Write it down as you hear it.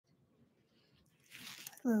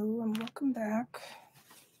Hello and welcome back.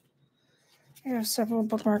 I have several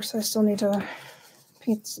bookmarks I still need to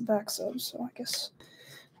paint the backs of, so I guess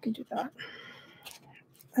I could do that.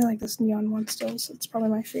 I like this neon one still, so it's probably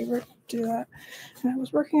my favorite to do that. And I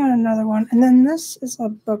was working on another one, and then this is a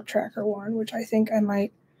book tracker one, which I think I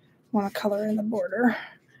might want to color in the border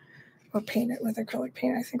or paint it with acrylic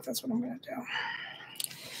paint. I think that's what I'm going to do.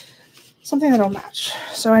 Something that'll match.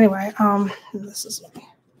 So anyway, this is my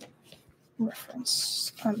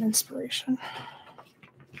reference inspiration.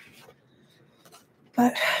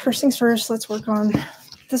 But first things first, let's work on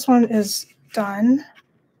this one. Is done.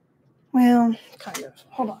 Well, kind of.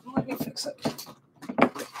 Hold on, let me fix it.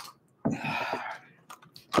 Get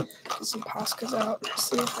some Poscas out.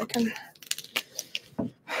 See if I can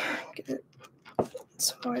get it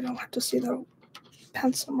so I don't have to see the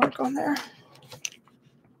pencil mark on there.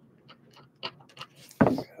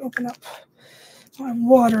 Open up my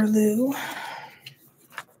Waterloo.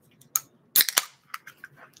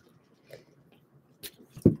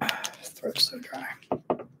 Throat's so dry.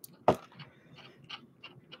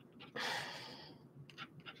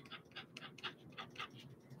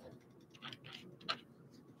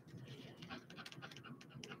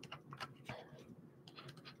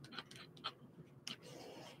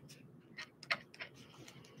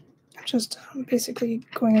 I'm just basically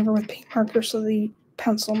going over with paint marker so the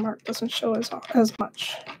pencil mark doesn't show as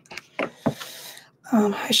much.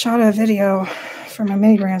 I shot a video for my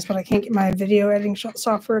mini brands, but I can't get my video editing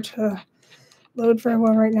software to load very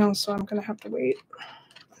well right now, so I'm going to have to wait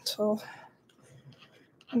until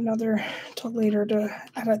later to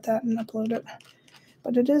edit that and upload it.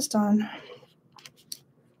 But it is done.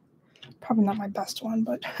 Probably not my best one,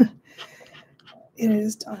 but it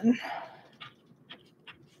is done.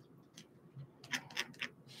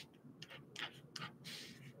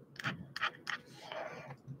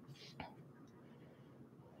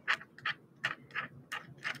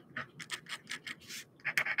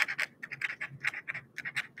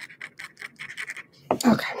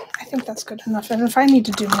 Okay, I think that's good enough. And if I need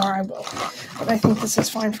to do more, I will. But I think this is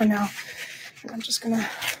fine for now. And I'm just going to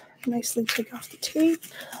nicely take off the tape.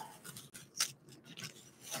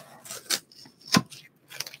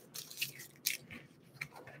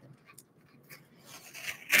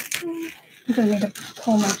 I'm going to need to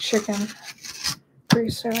pull my chicken pretty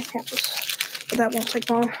soon. I can't just, but that won't take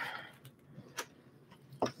long.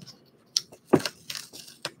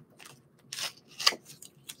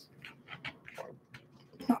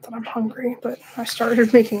 Not that I'm hungry, but I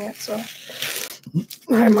started making it, so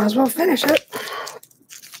I might as well finish it.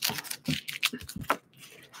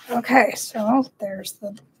 Okay, so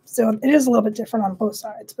it is a little bit different on both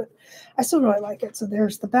sides, but I still really like it. So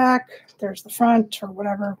there's the back, there's the front, or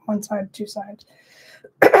whatever, one side, two sides.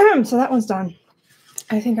 So that one's done.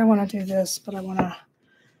 I think I want to do this, but I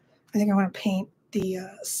think I want to paint the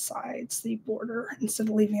sides, the border, instead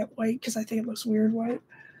of leaving it white, because I think it looks weird white.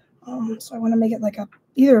 So I want to make it like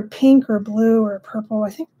either a pink or blue or a purple.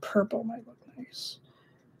 I think purple might look nice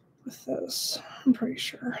with this. I'm pretty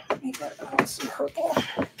sure. Let me get out some purple.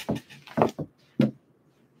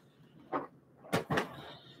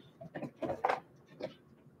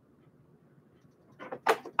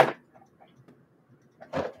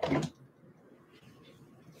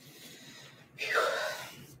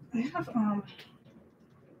 I have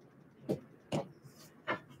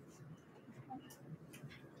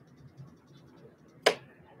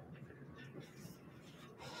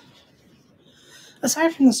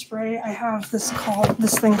aside from the spray, I have this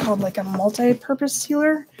thing called like a multi-purpose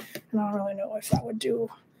sealer, and I don't really know if that would do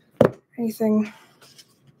anything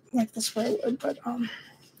like the spray would, but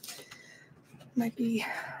might be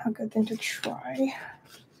a good thing to try.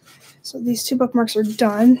 So these two bookmarks are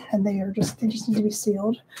done, and they just need to be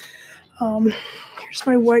sealed. Here's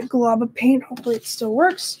my white glob of paint. Hopefully it still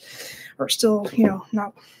works, or still,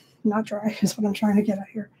 not dry is what I'm trying to get at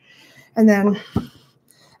here. And then I'm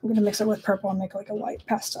going to mix it with purple and make like a light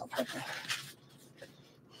pastel purple.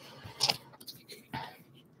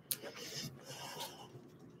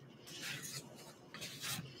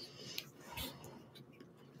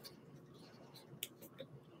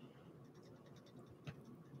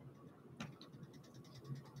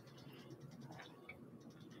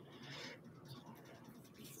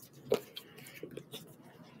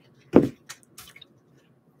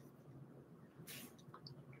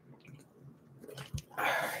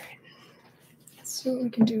 See what we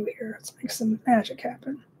can do here. Let's make some magic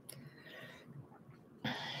happen.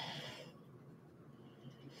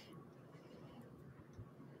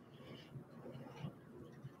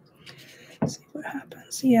 See what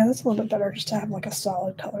happens. Yeah, that's a little bit better just to have like a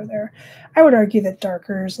solid color there. I would argue that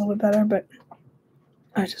darker is a little bit better, but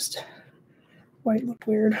White looked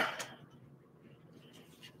weird. I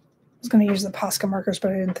was going to use the Posca markers,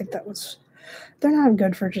 but I didn't think they're not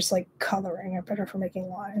good for just like coloring. They're better for making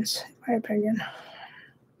lines, in my opinion.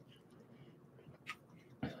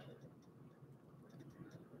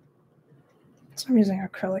 So I'm using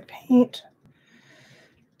acrylic paint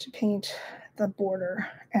to paint the border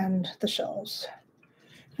and the shelves.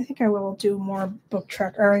 I think I will do more book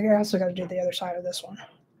track. Or I also got to do the other side of this one.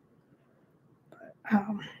 But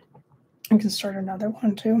I can start another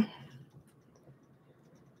one too.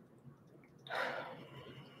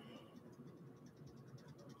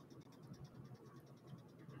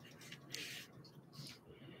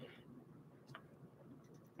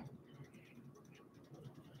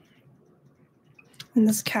 And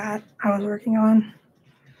this cat I was working on.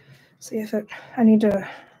 See if I need to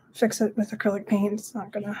fix it with acrylic paint. It's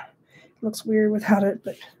not gonna, it looks weird without it,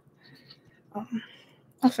 but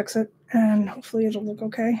I'll fix it and hopefully it'll look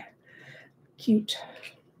okay. Cute.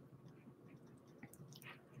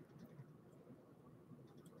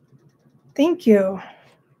 Thank you.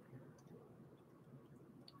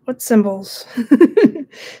 What symbols?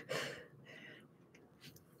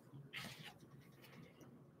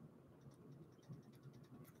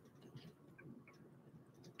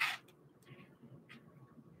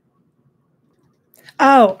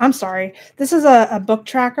 Oh, I'm sorry. This is a book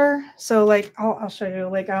tracker. So like I'll show you.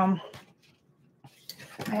 Like I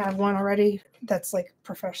have one already that's like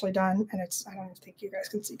professionally done, and it's, I don't think you guys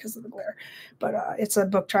can see because of the glare, but it's a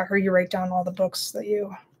book tracker. You write down all the books that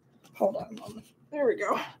you, hold on a moment. There we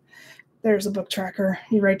go. There's a book tracker.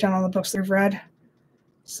 You write down all the books that you've read.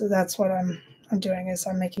 So that's what I'm doing, is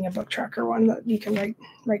I'm making a book tracker one that you can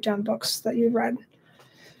write down books that you've read,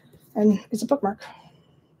 and it's a bookmark.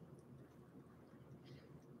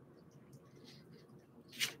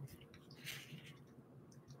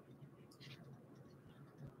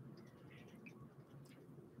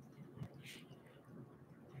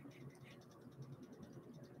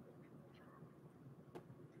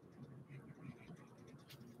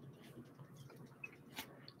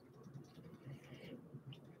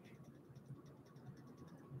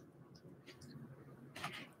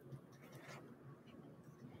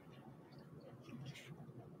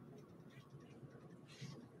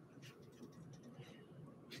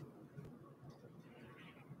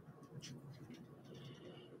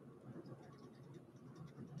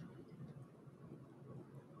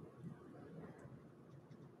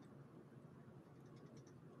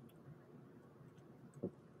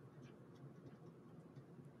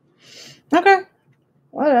 Okay.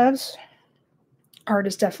 Whatevs. Art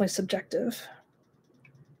is definitely subjective.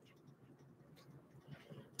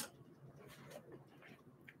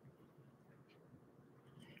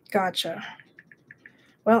 Gotcha.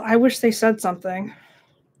 Well, I wish they said something.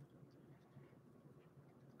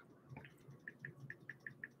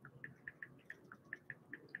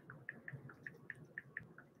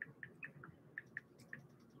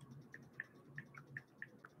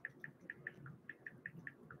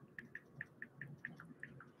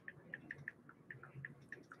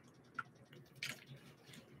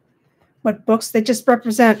 What books? They just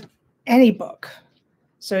represent any book.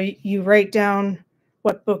 So you write down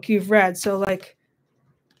what book you've read. So like,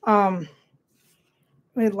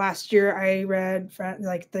 last year I read I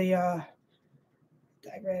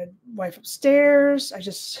read Wife Upstairs. I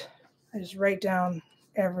just write down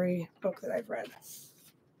every book that I've read.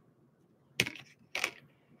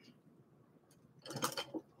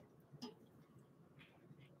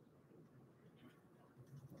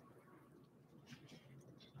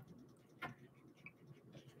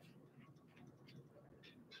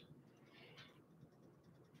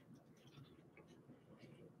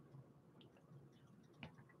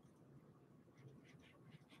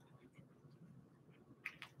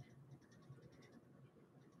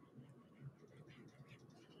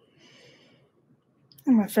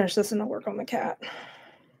 I'm going to finish this and I'll work on the cat.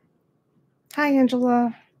 Hi,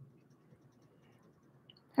 Angela.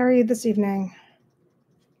 How are you this evening?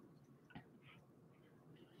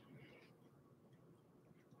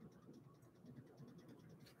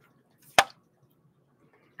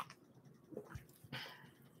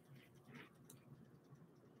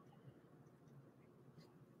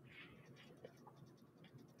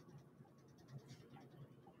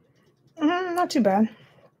 Not too bad.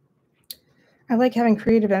 I like having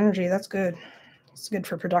creative energy. That's good. It's good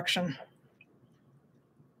for production.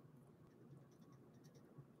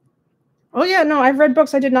 Oh yeah, no, I've read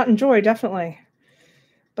books I did not enjoy, definitely.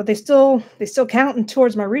 But they still count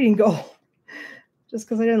towards my reading goal. Just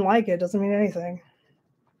because I didn't like it doesn't mean anything.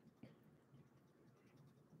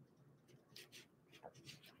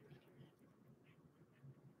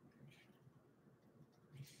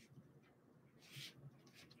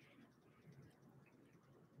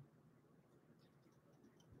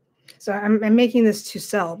 So I'm making this to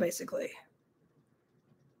sell, basically.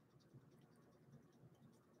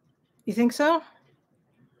 You think so?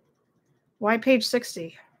 Why page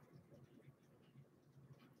 60?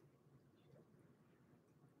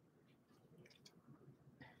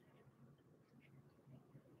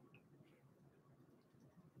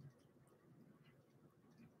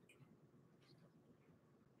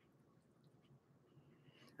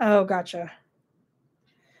 Oh, gotcha.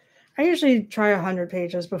 I usually try 100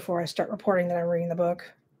 pages before I start reporting that I'm reading the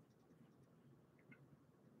book.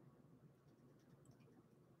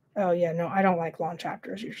 Oh, yeah, no, I don't like long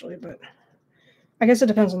chapters usually, but I guess it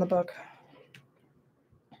depends on the book.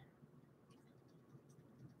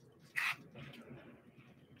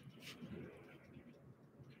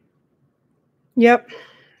 Yep.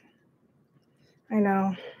 I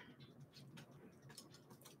know.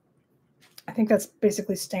 I think that's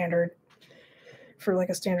basically standard for like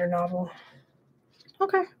a standard novel.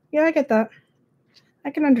 Okay. Yeah, I get that.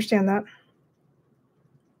 I can understand that.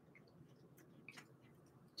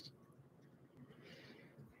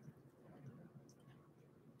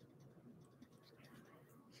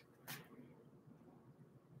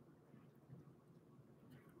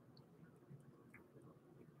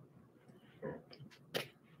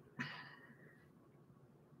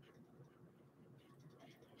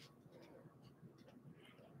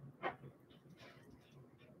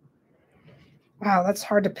 Wow, that's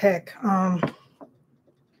hard to pick. I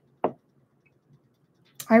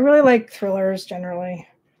really like thrillers generally,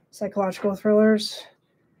 psychological thrillers.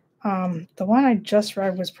 The one I just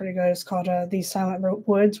read was pretty good. It's called These Silent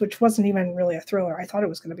Woods, which wasn't even really a thriller. I thought it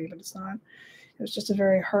was going to be, but it's not. It was just a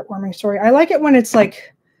very heartwarming story. I like it when it's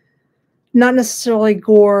like not necessarily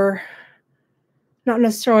gore, not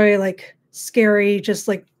necessarily like scary, just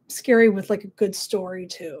like scary with like a good story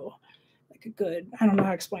too. Like a good, I don't know how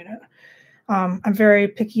to explain it. I'm very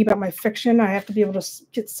picky about my fiction. I have to be able to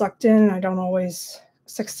get sucked in. I don't always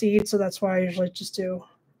succeed, so that's why I usually just do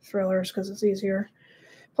thrillers because it's easier.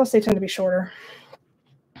 Plus, they tend to be shorter.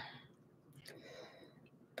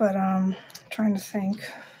 But trying to think.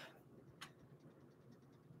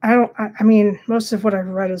 I mean, most of what I've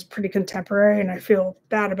read is pretty contemporary, and I feel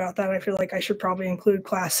bad about that. I feel like I should probably include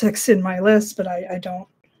classics in my list, but I don't.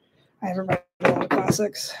 I haven't read a lot of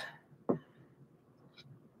classics.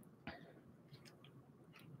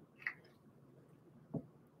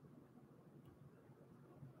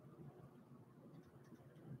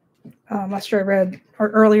 Last year I read, or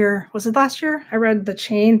earlier, was it last year? I read The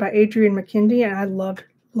Chain by Adrian McKindy, and I loved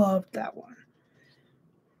that one.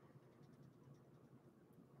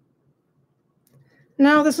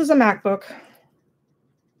 No, this is a MacBook.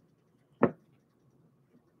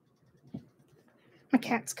 My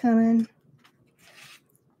cat's coming.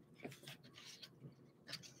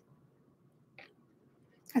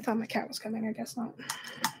 I thought my cat was coming. I guess not.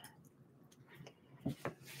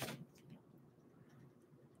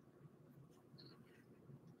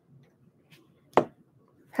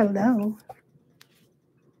 Hello.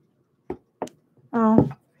 Oh,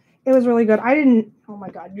 it was really good. I didn't. Oh my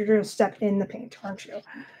God, you're gonna step in the paint, aren't you?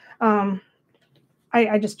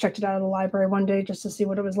 I just checked it out at the library one day just to see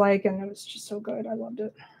what it was like, and it was just so good. I loved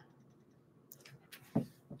it.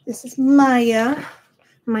 This is Maya.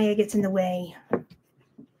 Maya gets in the way.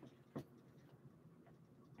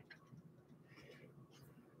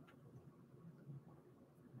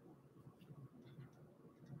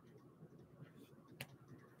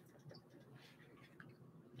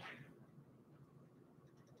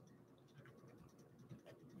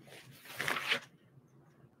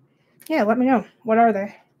 Yeah, let me know. What are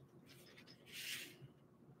they?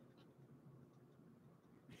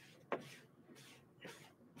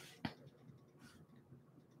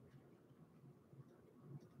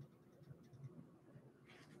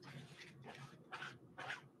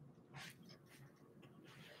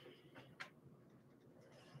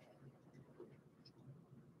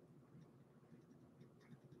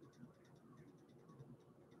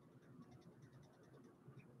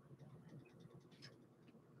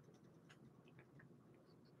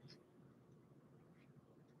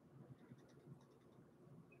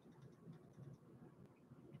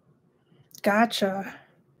 Gotcha.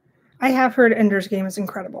 I have heard Ender's Game is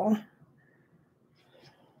incredible.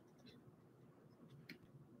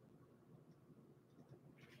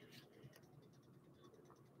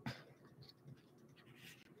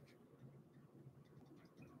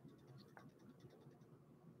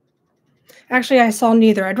 Actually, I saw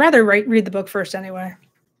neither. I'd rather read the book first anyway.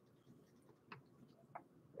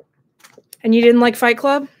 And you didn't like Fight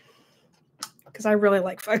Club? Because I really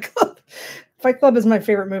like Fight Club. Fight Club is my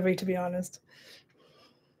favorite movie, to be honest.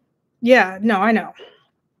 Yeah, no, I know.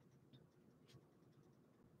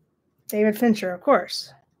 David Fincher, of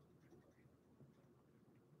course.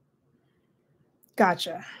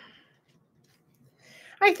 Gotcha.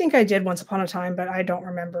 I think I did Once Upon a Time, but I don't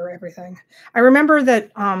remember everything. I remember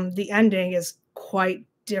that the ending is quite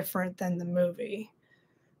different than the movie,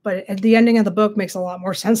 but the ending of the book makes a lot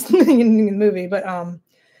more sense than the ending of the movie. But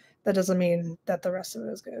that doesn't mean that the rest of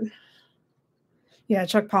it is good. Yeah,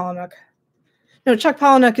 Chuck Palahniuk. No, Chuck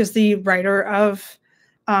Palahniuk is the writer of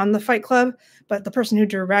the Fight Club, but the person who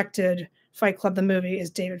directed Fight Club, the movie, is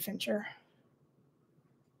David Fincher.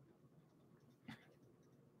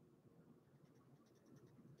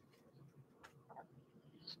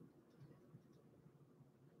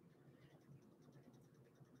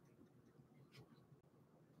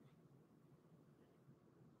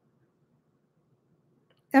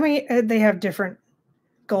 I mean, they have different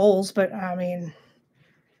goals, but I mean,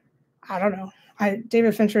 I don't know.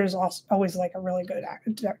 David Fincher is also always like a really good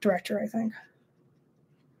director, I think.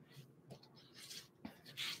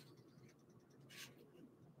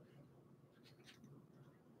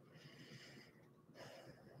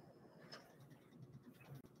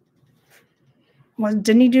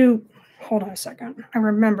 Didn't he do? Hold on a second. I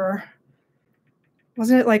remember.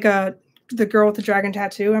 Wasn't it like the girl with the dragon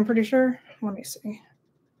tattoo? I'm pretty sure. Let me see.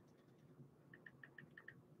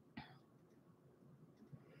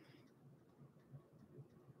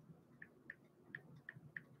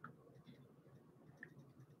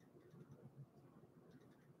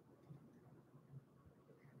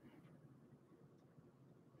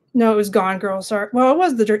 No, it was Gone Girl. Sorry. Well, it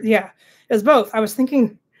was yeah, it was both. I was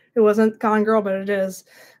thinking it wasn't Gone Girl, but it is.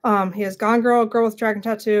 He has Gone Girl, Girl with Dragon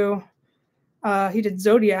Tattoo. He did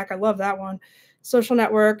Zodiac. I love that one. Social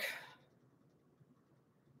Network.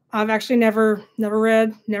 I've actually never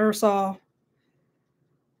read, never saw,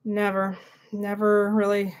 never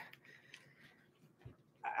really.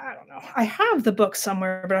 I don't know. I have the book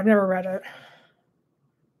somewhere, but I've never read it.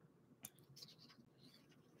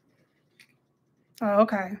 Oh,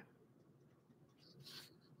 okay.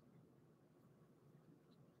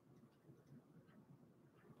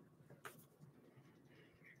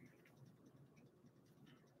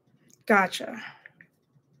 Gotcha.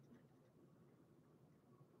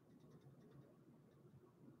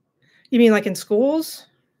 You mean like in schools?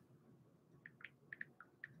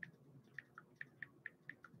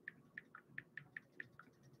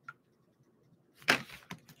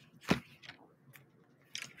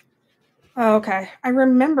 Oh, okay. I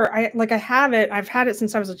remember I have it. I've had it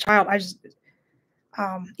since I was a child. I just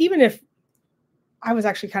even if I was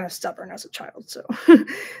actually kind of stubborn as a child, so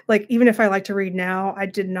like even if I like to read now, I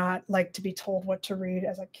did not like to be told what to read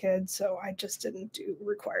as a kid, so I just didn't do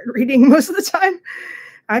required reading most of the time.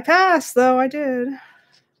 I passed though, I did.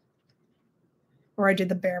 Or I did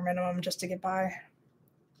the bare minimum just to get by.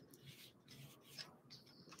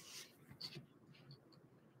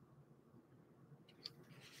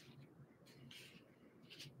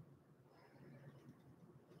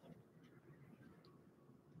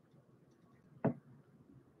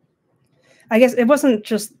 I guess it wasn't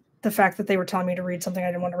just the fact that they were telling me to read something I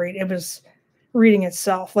didn't want to read. It was reading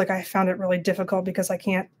itself. Like I found it really difficult because I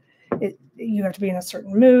can't. You have to be in a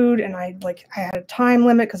certain mood, and I had a time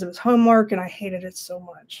limit because it was homework, and I hated it so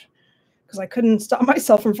much because I couldn't stop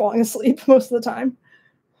myself from falling asleep most of the time.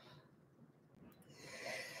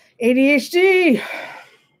 ADHD.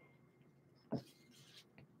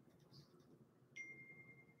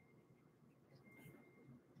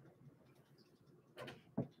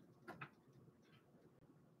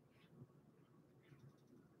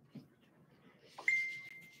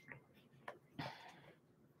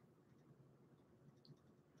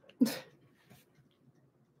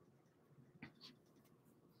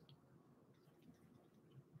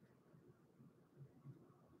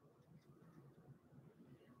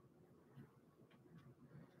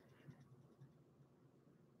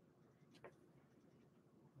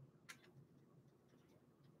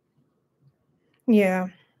 Yeah,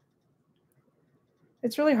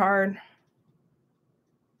 it's really hard.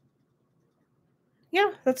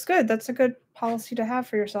 Yeah, that's good. That's a good policy to have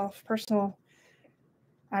for yourself. Personal.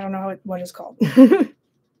 I don't know what it's called.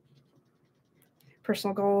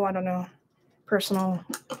 Personal goal. I don't know. Personal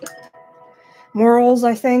morals,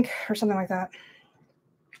 I think, or something like that.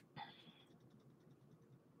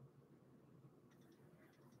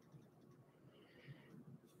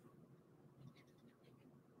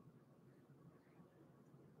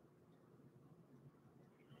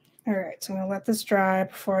 All right, so I'm gonna let this dry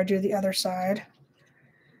before I do the other side.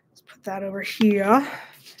 Let's put that over here. I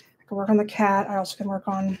can work on the cat. I also can work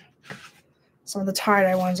on some of the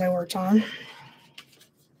tie-dye ones I worked on.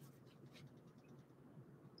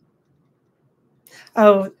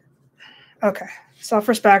 Oh, Okay.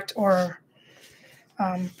 Self-respect or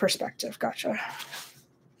perspective. Gotcha.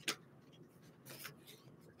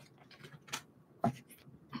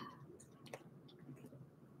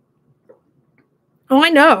 Oh, I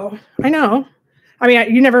know. I know. I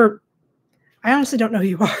mean, I honestly don't know who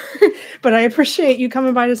you are, but I appreciate you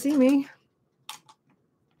coming by to see me.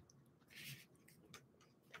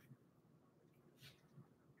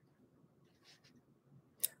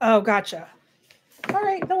 Oh, gotcha. All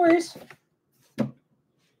right. No worries.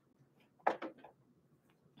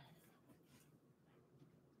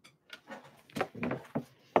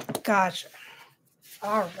 Gotcha.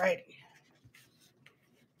 All righty.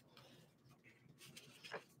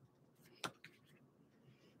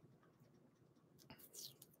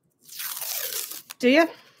 Do you?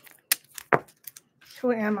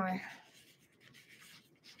 Who am I?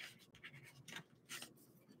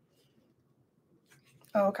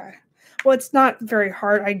 Oh, okay. Well, it's not very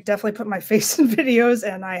hard. I definitely put my face in videos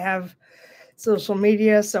and I have social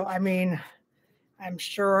media. So, I mean, I'm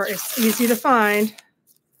sure it's easy to find.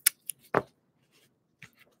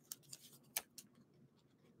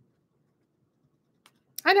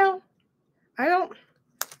 I know. I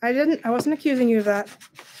wasn't accusing you of that.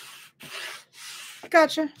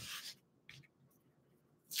 Gotcha.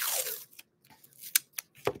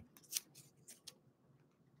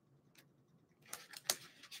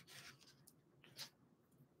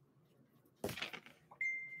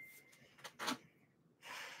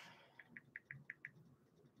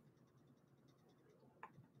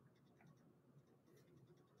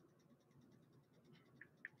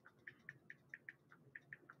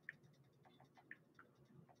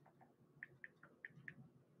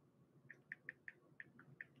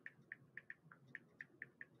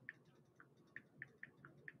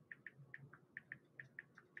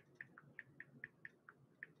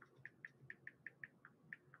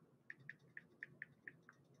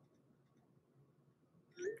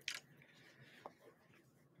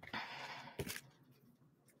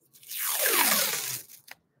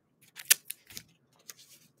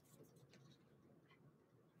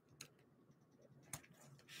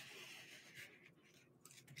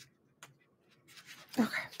 Okay.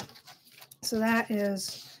 So that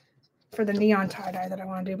is for the neon tie-dye that I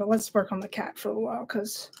want to do, but let's work on the cat for a while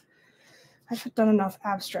because I've done enough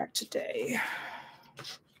abstract today.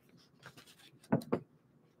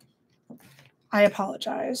 I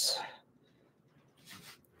apologize.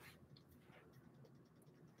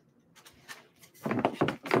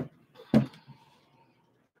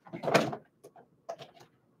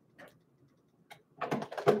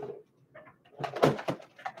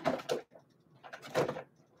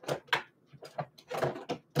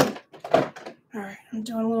 All right, I'm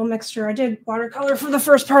doing a little mixture. I did watercolor for the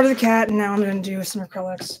first part of the cat, and now I'm going to do some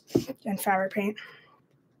acrylics and fabric paint.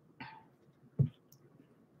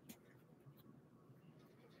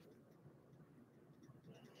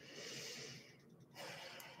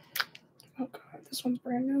 Oh God, this one's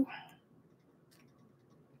brand new.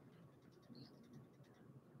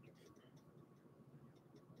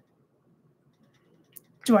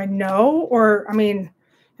 Do I know? Or, I mean,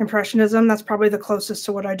 Impressionism, that's probably the closest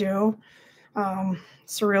to what I do.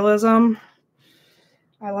 Surrealism,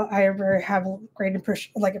 I very have great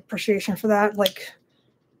appreciation for that. Like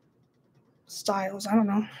styles, I don't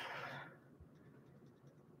know.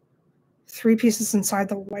 3 pieces inside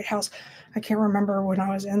the White House. I can't remember when I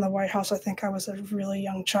was in the White House. I think I was a really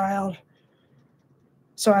young child.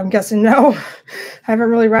 So I'm guessing no. I haven't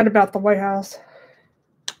really read about the White House.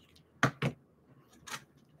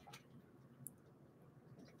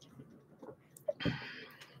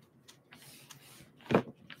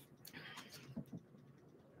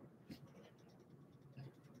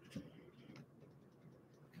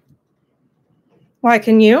 Why,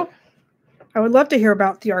 can you? I would love to hear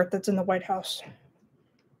about the art that's in the White House.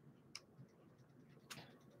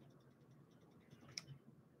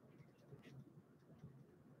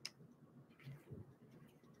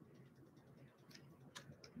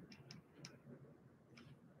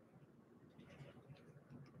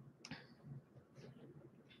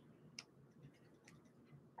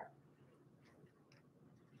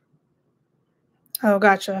 Oh,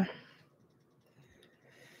 gotcha.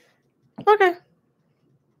 Okay.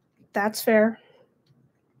 That's fair.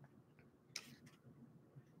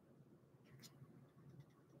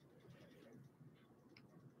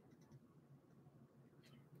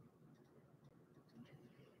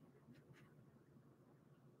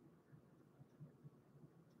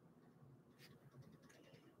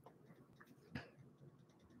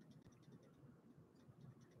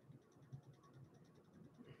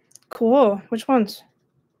 Cool. Which ones?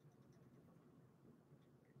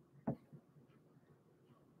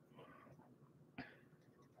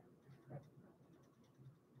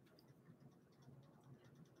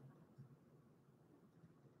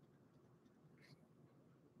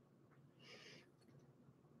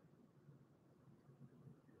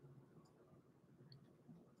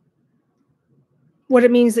 What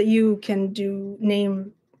it means that you can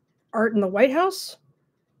name art in the White House?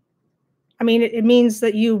 I mean, it means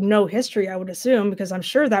that you know history, I would assume, because I'm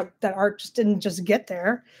sure that art just didn't just get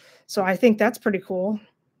there. So I think that's pretty cool.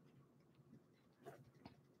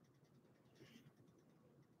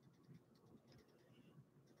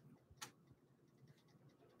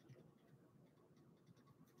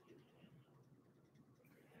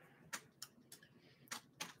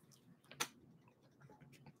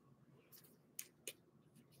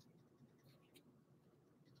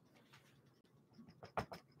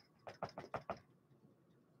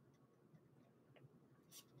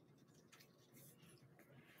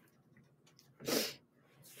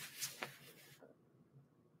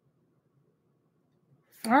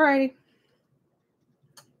 All righty.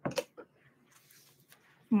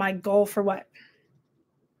 My goal for what?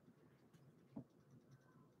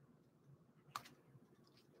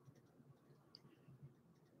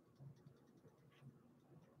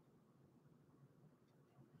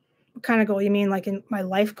 What kind of goal? You mean like in my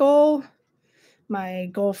life goal? My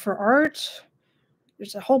goal for art?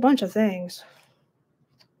 There's a whole bunch of things.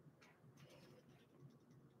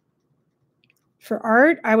 For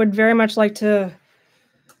art, I would very much like to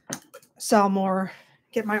sell more,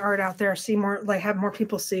 get my art out there, see more, like have more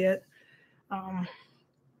people see it.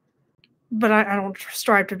 But I don't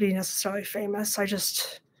strive to be necessarily famous. I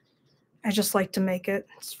just like to make it.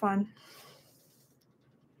 It's fun.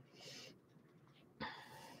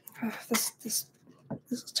 This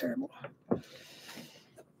is terrible.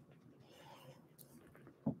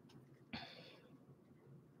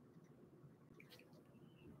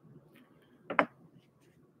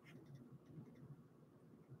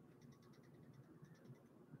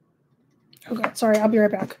 Oh God, sorry, I'll be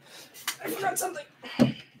right back. I forgot something.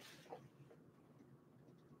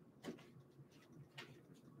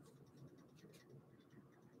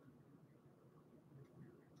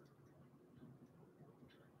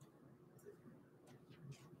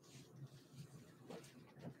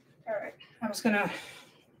 All right,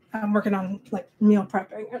 I'm working on like meal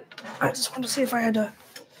prepping. I just wanted to see if I had to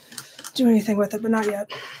do anything with it, but not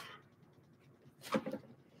yet.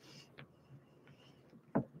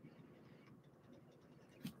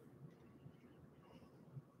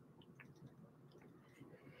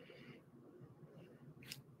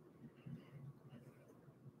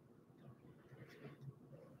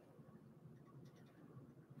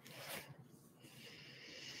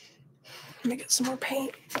 Let me get some more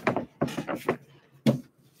paint.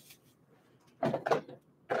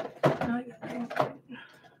 Not yet.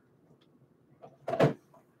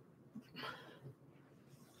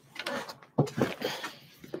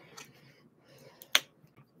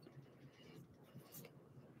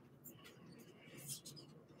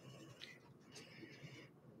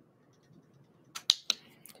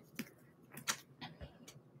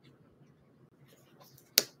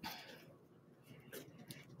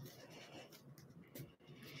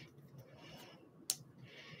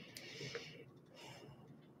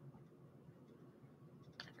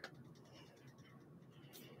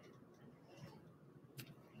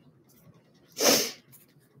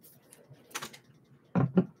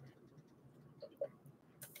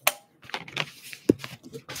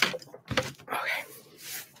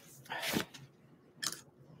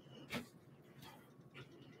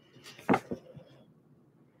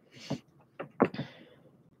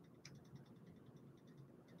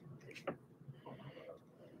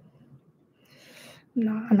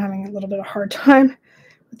 No, I'm having a little bit of a hard time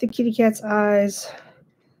with the kitty cat's eyes,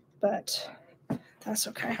 but that's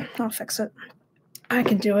okay. I'll fix it. I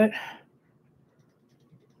can do it.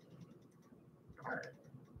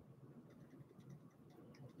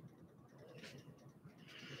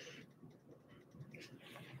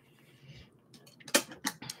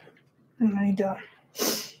 And I need to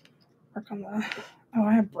work on the. Oh,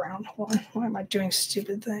 I have brown. Hold on. Why am I doing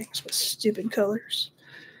stupid things with stupid colors?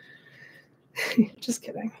 Just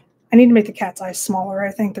kidding. I need to make the cat's eyes smaller.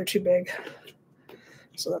 I think they're too big.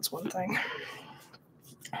 So that's one thing.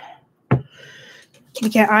 Kitty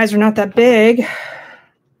cat eyes are not that big.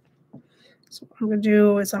 So what I'm going to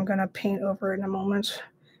do is I'm going to paint over it in a moment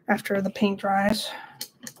after the paint dries.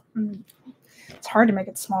 It's hard to make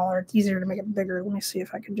it smaller. It's easier to make it bigger. Let me see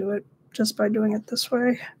if I can do it just by doing it this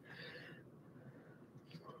way.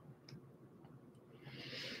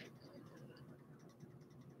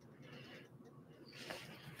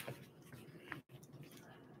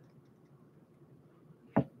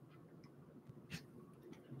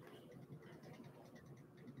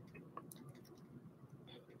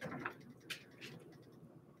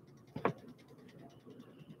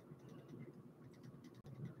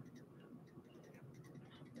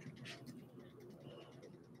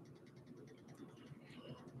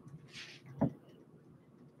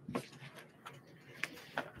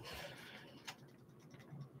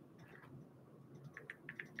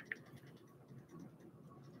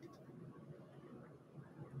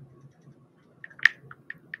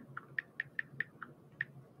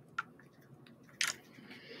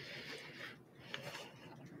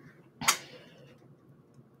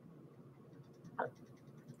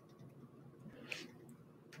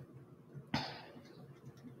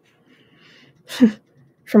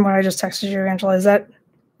 From what I just texted you, Angela, is that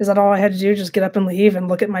all I had to do? Just get up and leave and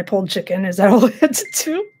look at my pulled chicken? Is that all I had to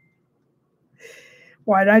do?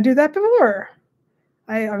 Why did I do that before?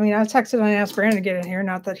 I mean, I texted and I asked Brandon to get in here.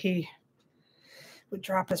 Not that he would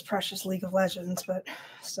drop his precious League of Legends, but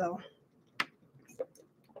still.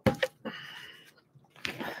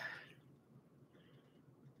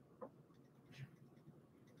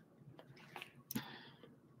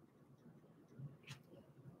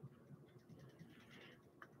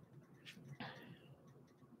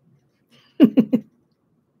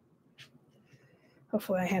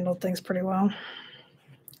 Hopefully I handled things pretty well.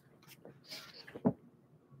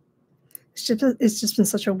 It's just been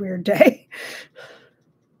such a weird day.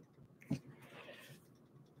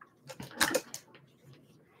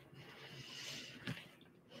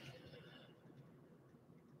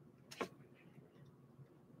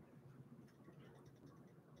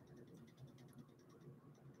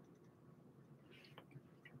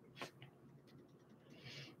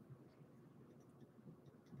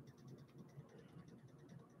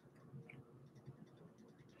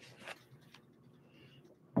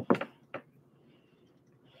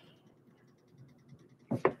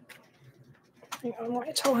 I want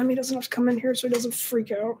to tell him he doesn't have to come in here so he doesn't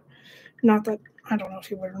freak out. Not that, I don't know if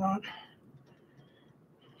he would or not.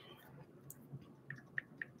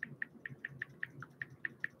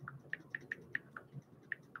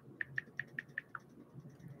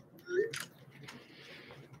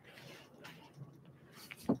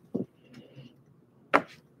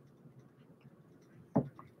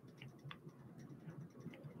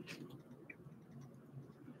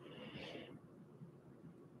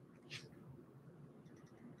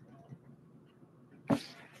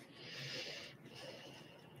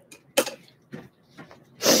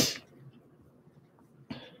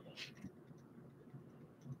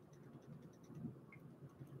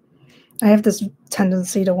 I have this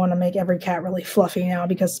tendency to want to make every cat really fluffy now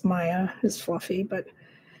because Maya is fluffy, but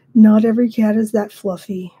not every cat is that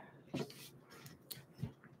fluffy.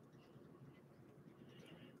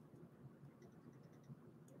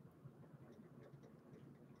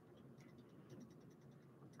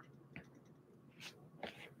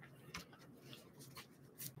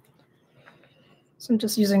 So I'm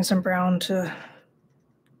just using some brown to,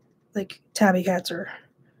 like, tabby cats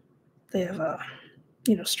they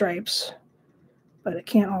have stripes, but it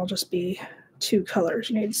can't all just be two colors.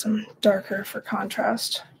 You need some darker for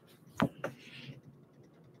contrast.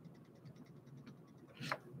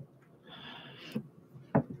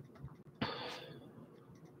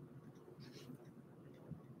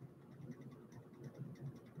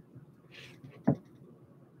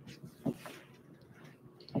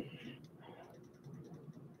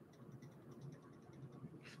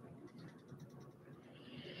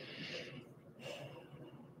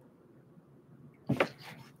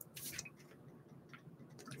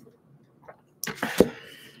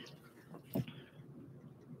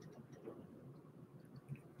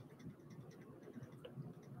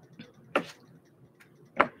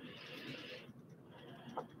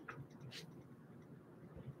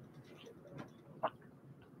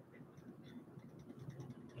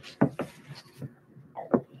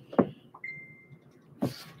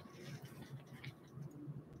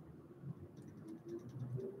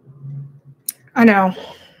 I know.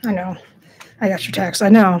 I got your text. I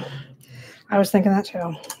know. I was thinking that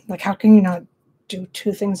too. Like, how can you not do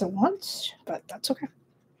two things at once? But that's okay.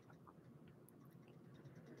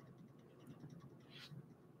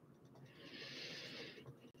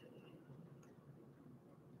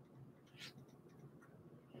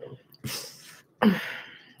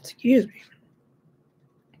 Excuse me.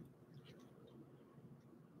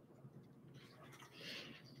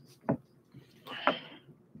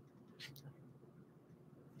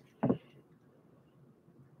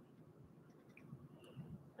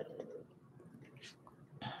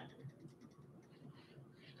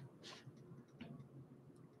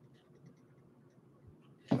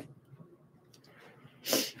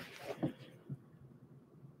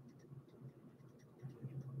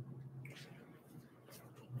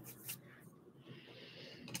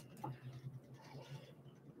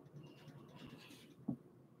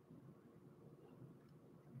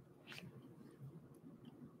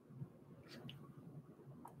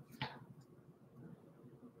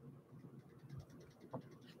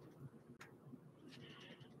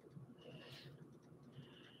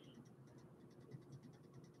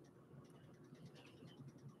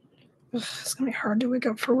 Ugh, it's going to be hard to wake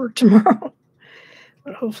up for work tomorrow.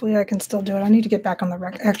 But hopefully I can still do it. I need to get back on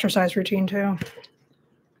the exercise routine too.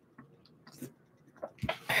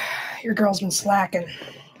 Your girl's been slacking.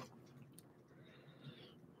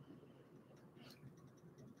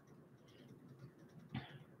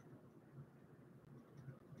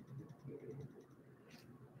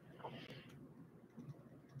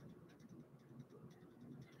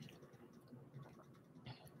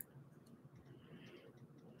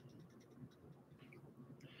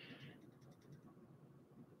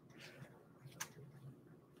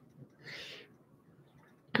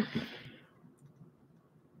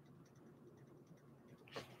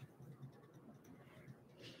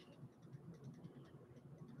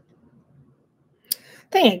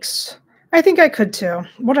 Thanks. I think I could too.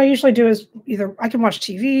 What I usually do is either I can watch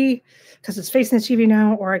TV because it's facing the TV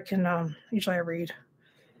now, or I can usually I read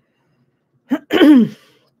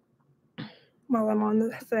while I'm on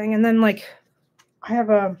the thing. And then like I have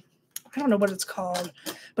I don't know what it's called,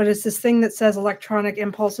 but it's this thing that says electronic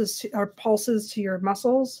impulses or pulses to your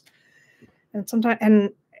muscles. And sometimes, and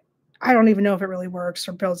I don't even know if it really works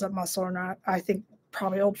or builds up muscle or not. I think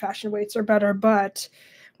probably old-fashioned weights are better, but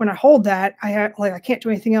when I hold that, I can't do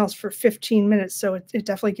anything else for 15 minutes. So it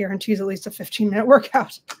definitely guarantees at least a 15-minute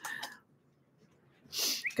workout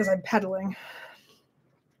because I'm pedaling.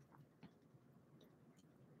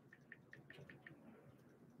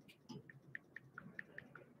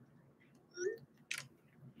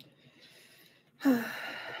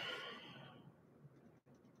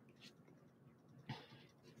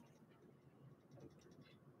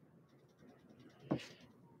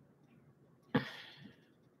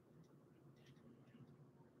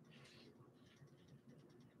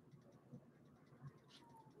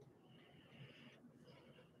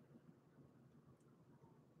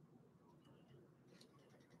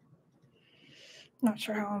 Not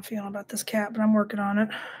sure how I'm feeling about this cat, but I'm working on it.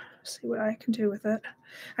 See what I can do with it.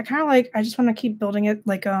 I just want to keep building it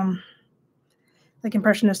like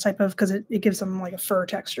impressionist type of, because it gives them like a fur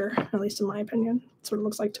texture, at least in my opinion. That's what it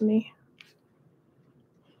looks like to me.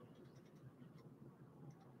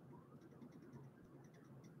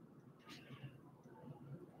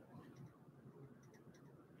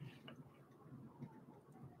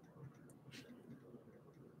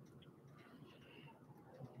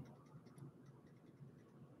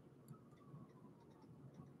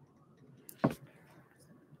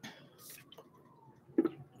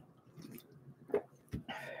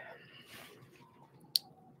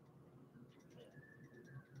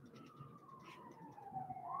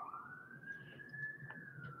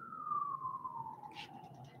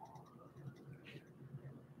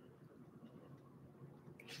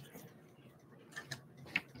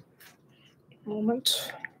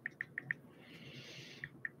 Moment.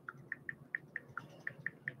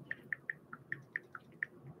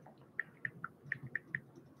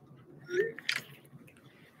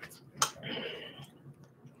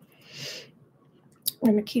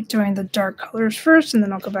 I'm going to keep doing the dark colors first, and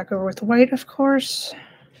then I'll go back over with white, of course.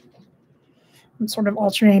 I'm sort of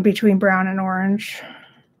alternating between brown and orange.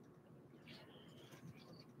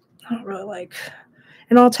 I don't really like...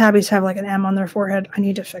 And all tabbies have like an M on their forehead. I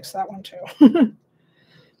need to fix that one too.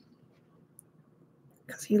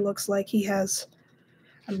 Because he looks like he has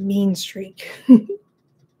a mean streak.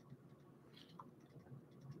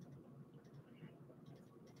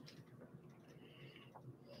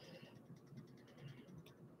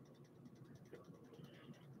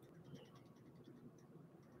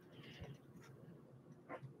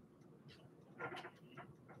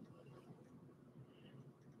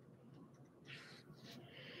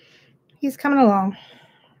 He's coming along.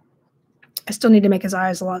 I still need to make his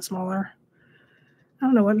eyes a lot smaller. I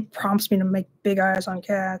don't know what prompts me to make big eyes on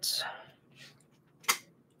cats.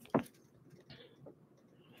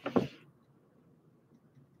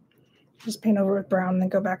 Just paint over with brown and then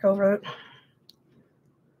go back over it.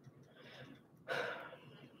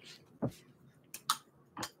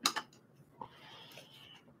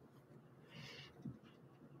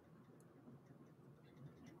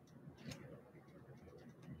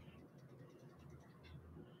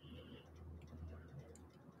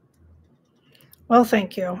 Well,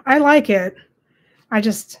 thank you. I like it.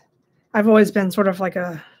 I've always been sort of like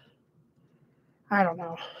a, I don't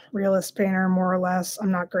know, realist painter, more or less.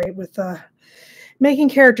 I'm not great with making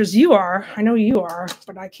characters. You are. I know you are,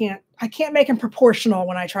 but I can't make them proportional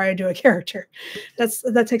when I try to do a character.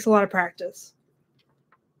 That takes a lot of practice.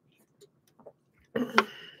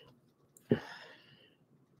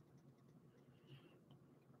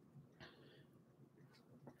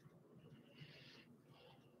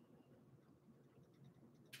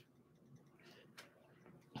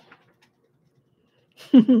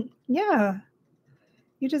 Yeah,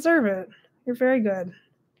 you deserve it. You're very good.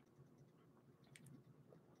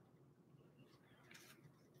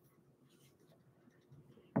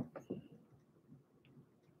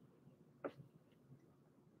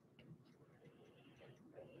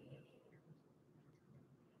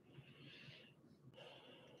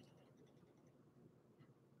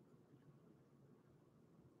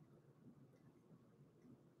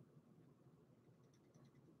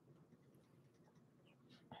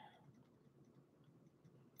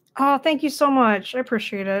 Oh, thank you so much. I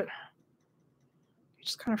appreciate it. You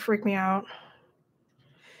just kind of freaked me out.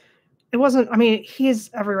 It wasn't, I mean, he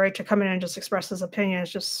has every right to come in and just express his opinion.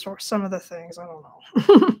 It's just some of the things, I don't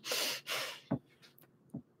know.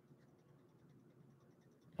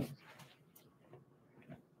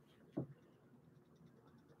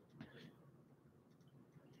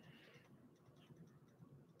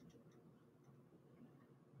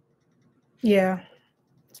 Yeah,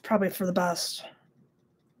 it's probably for the best.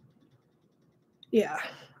 Yeah,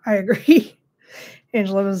 I agree.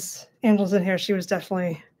 Angela's in here. She was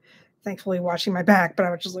definitely, thankfully, watching my back, but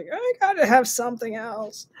I was just like, I gotta have something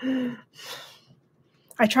else.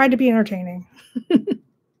 I tried to be entertaining.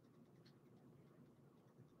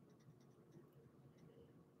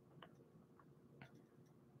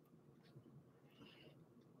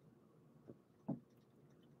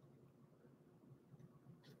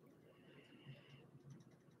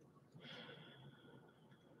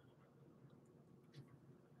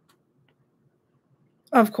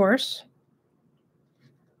 Of course.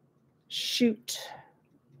 Shoot.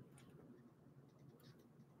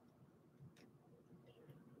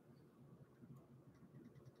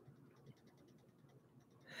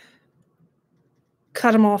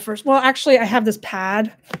 Cut them all first. Well, actually, I have this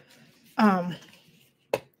pad. Oh,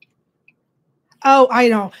 I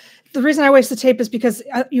know. The reason I waste the tape is because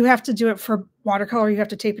you have to do it for watercolor. You have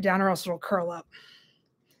to tape it down or else it'll curl up.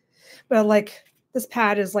 But like this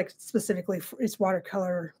pad is like specifically for, it's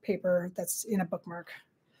watercolor paper that's in a bookmark.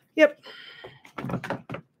 Yep.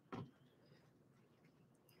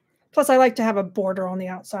 Plus, I like to have a border on the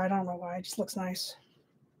outside. I don't know why. It just looks nice.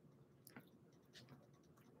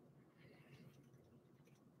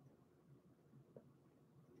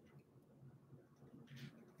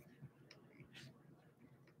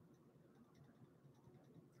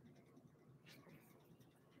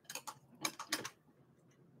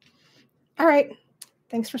 All right.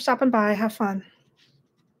 Thanks for stopping by. Have fun.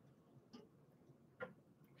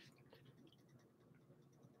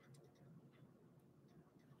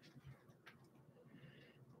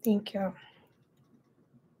 Thank you.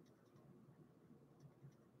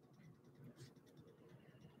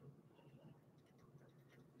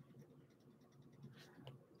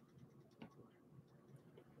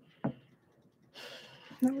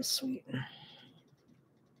 That was sweet.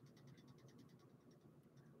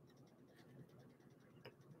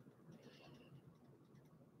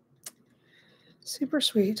 Super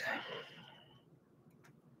sweet.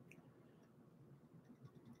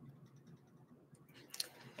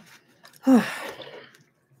 All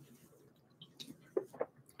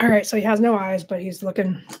right, so he has no eyes, but he's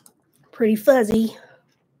looking pretty fuzzy.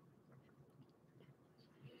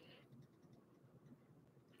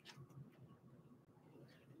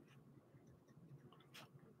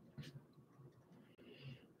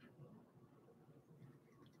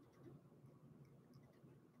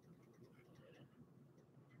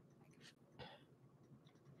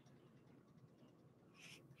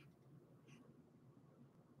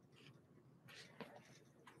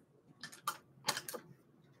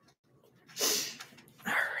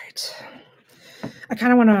 All right. I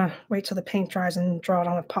kind of want to wait till the paint dries and draw it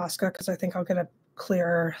on a Posca because I think I'll get a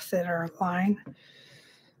clearer, thinner line.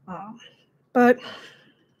 But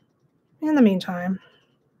in the meantime,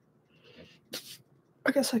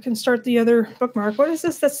 I guess I can start the other bookmark. What is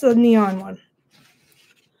this? That's the neon one.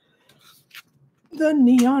 The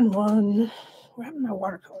neon one. Where have my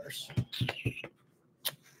watercolors?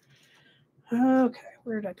 Okay,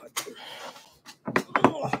 where did I put them?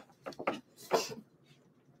 Oh.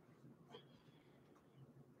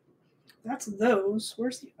 That's those.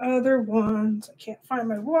 Where's the other ones? I can't find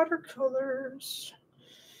my watercolors.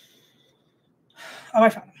 Oh, I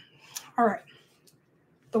found them. All right.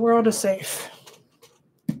 The world is safe.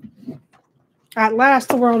 At last,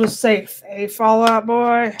 the world is safe. Hey, Fallout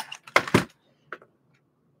Boy.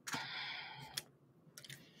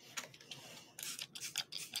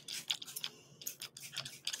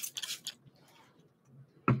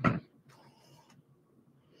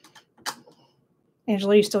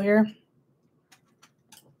 Angela, you still here?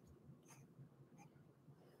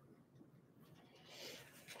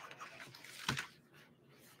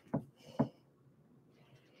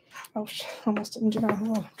 Oh, almost didn't do my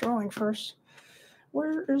little drawing first.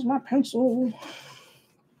 Where is my pencil?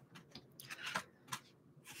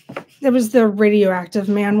 It was the radioactive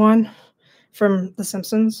man one from The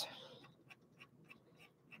Simpsons.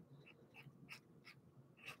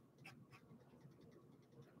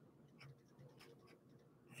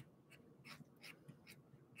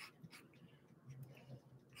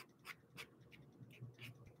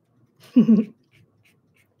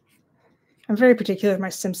 I'm very particular with my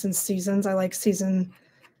Simpsons seasons. I like season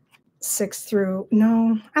 6 through,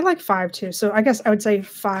 no, I like 5 too. So I guess I would say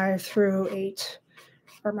 5 through 8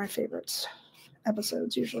 are my favorites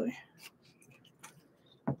episodes usually.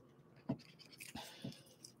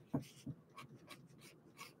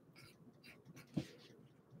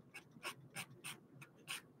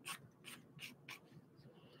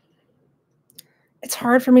 It's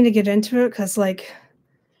hard for me to get into it because like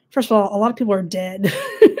first of all, a lot of people are dead.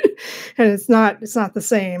 And it's not the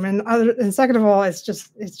same. And second of all, it's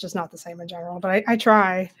just not the same in general. But I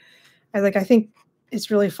try. I think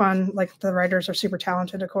it's really fun. Like the writers are super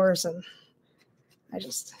talented, of course, and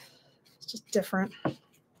it's just different.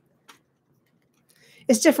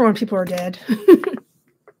 It's different when people are dead.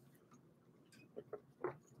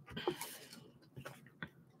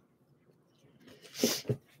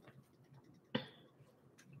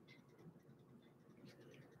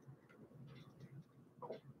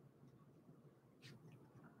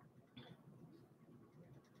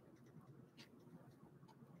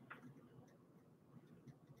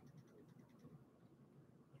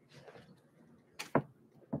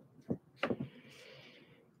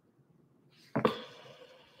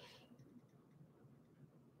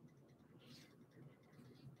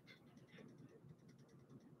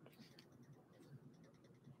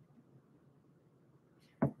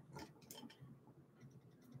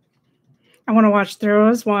 I want to watch. There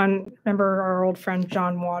was one. Remember our old friend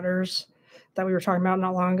John Waters that we were talking about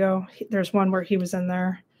not long ago? There's one where he was in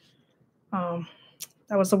there. That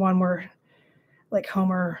was the one where like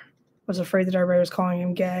Homer was afraid that everybody was calling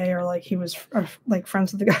him gay, or like he was like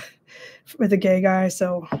friends with the guy, with the gay guy.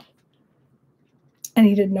 So, and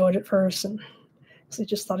he didn't know it at first, and so he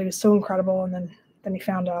just thought he was so incredible, and then he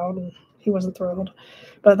found out, and he wasn't thrilled.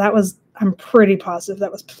 But I'm pretty positive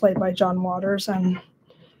that was played by John Waters, and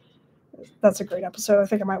that's a great episode. I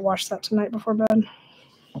think I might watch that tonight before bed.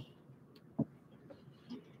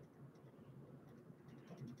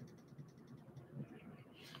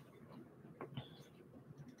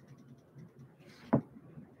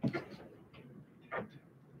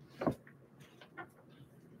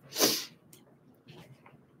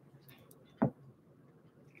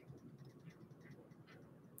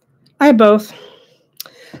 I have both.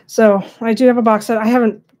 So I do have a box set. I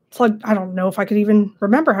haven't plugged. I don't know if I could even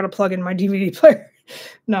remember how to plug in my DVD player.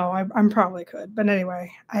 No, I'm probably could. But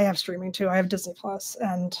anyway, I have streaming too. I have Disney Plus,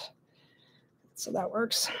 and so that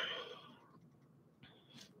works.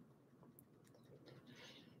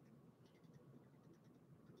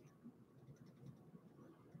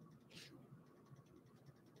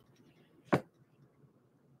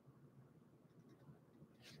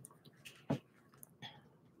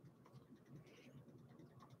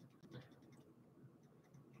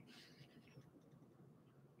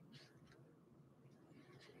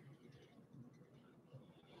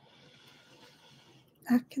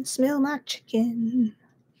 I can smell my chicken,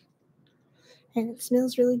 and it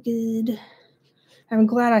smells really good. I'm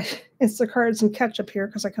glad I Instacarted some ketchup here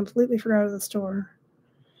because I completely forgot at the store.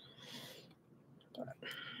 But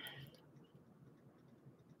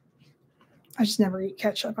I just never eat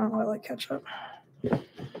ketchup. I don't really like ketchup.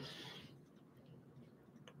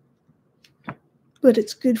 But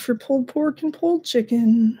it's good for pulled pork and pulled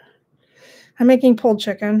chicken. I'm making pulled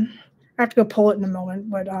chicken. I have to go pull it in a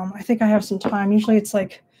moment, but I think I have some time. Usually it's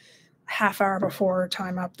like a half hour before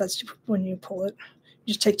time up. That's when you pull it.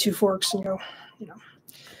 You just take 2 forks and go, you know.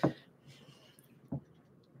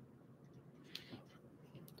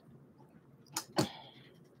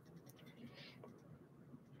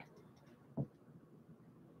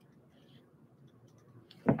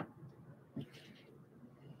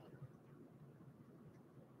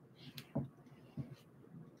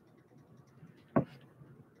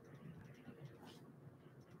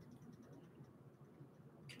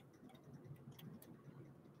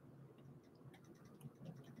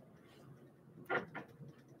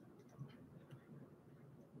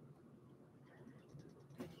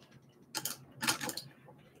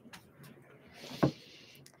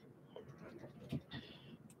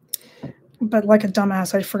 But like a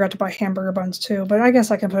dumbass, I forgot to buy hamburger buns too. But I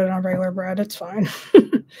guess I can put it on regular bread. It's fine.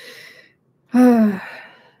 I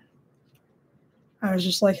was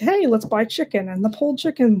just like, hey, let's buy chicken and the pulled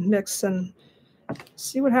chicken mix and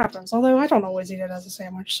see what happens. Although I don't always eat it as a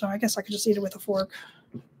sandwich, so I guess I could just eat it with a fork.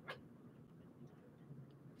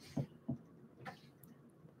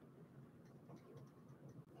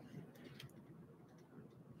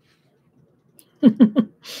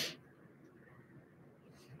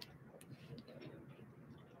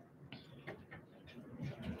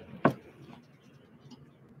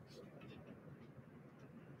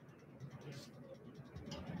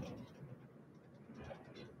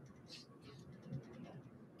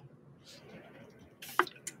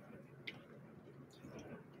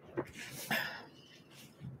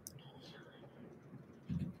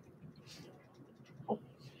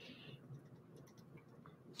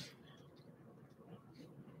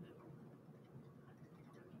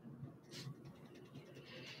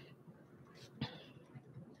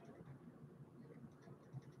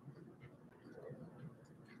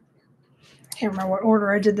 can't remember what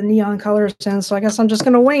order I did the neon colors in, so I guess I'm just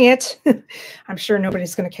going to wing it. I'm sure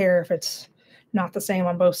nobody's going to care if it's not the same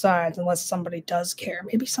on both sides, unless somebody does care.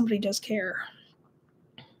 Maybe somebody does care.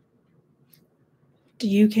 Do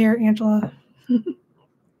you care, Angela?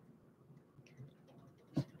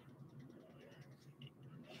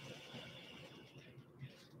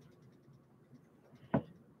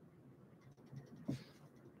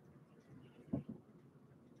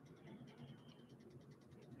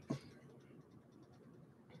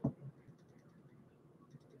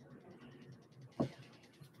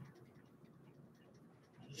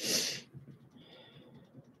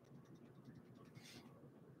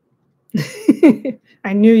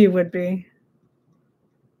 I knew you would be.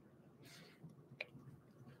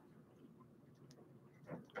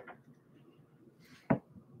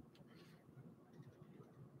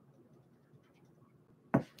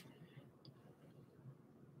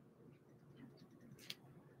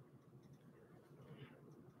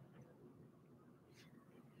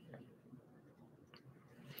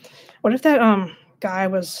 What if that guy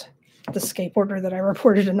was the skateboarder that I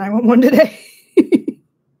reported to 911 today?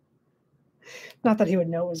 Not that he would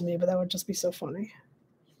know it was me, but that would just be so funny.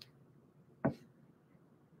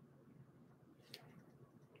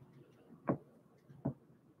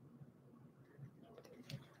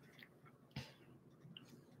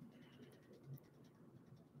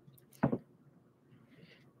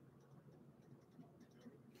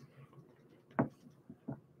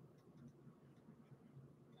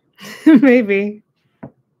 Maybe.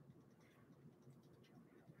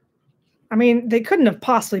 I mean, they couldn't have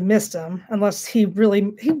possibly missed him unless he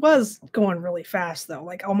was going really fast though,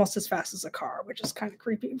 like almost as fast as a car, which is kind of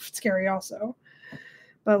creepy, scary also.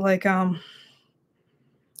 But like, yeah,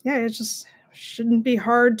 it just shouldn't be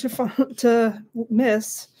hard to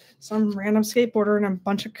miss some random skateboarder in a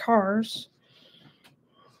bunch of cars.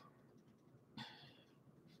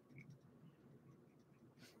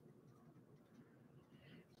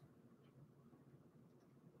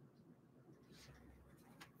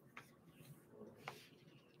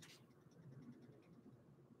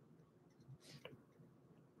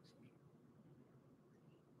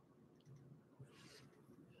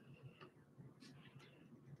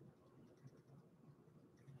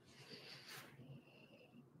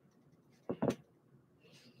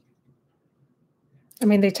 I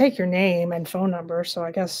mean, they take your name and phone number, so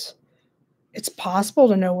I guess it's possible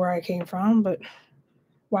to know where I came from, but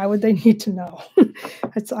why would they need to know?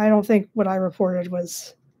 I don't think what I reported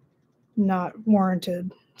was not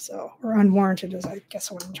warranted, so, or unwarranted is I guess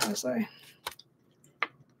what I'm trying to say.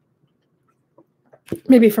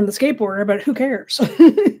 Maybe from the skateboarder, but who cares?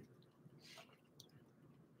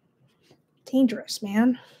 Dangerous,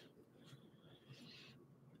 man.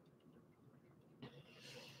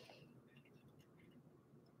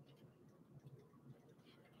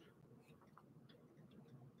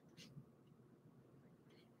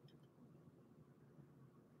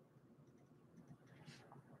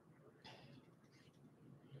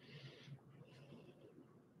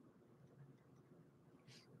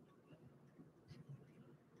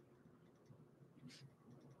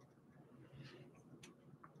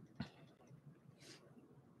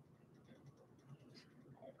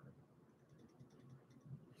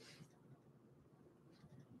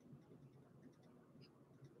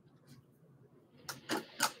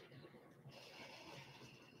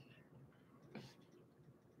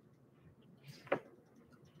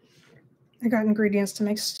 I got ingredients to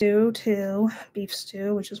make stew too, beef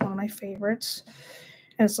stew, which is one of my favorites.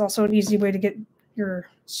 And it's also an easy way to get your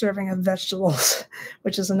serving of vegetables,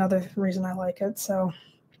 which is another reason I like it. So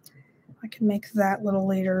I can make that a little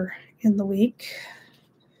later in the week.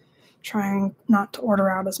 Trying not to order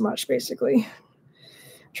out as much, basically.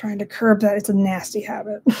 Trying to curb that. It's a nasty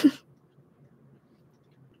habit.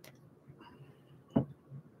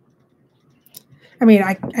 I mean,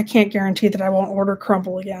 I can't guarantee that I won't order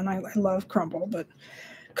crumble again. I love crumble, but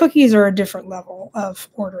cookies are a different level of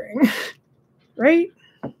ordering, right?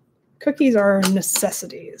 Cookies are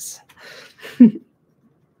necessities.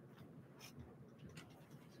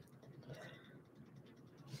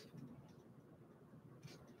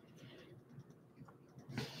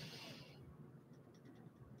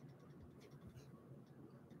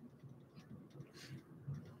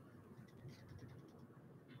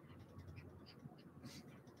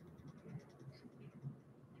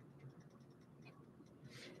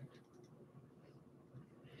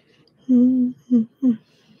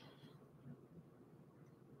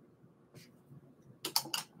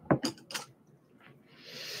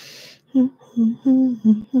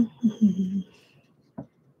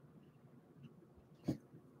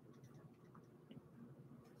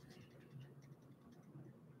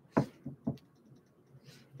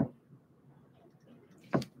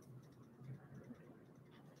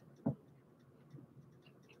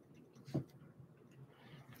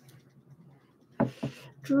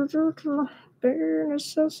 Bare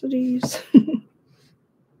necessities.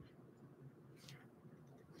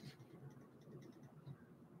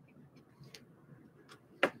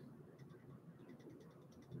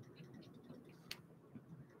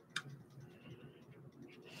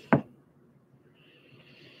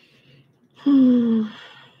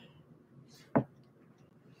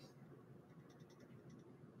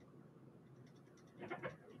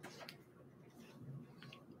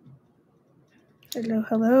 Hello,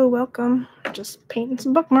 hello, welcome. Just painting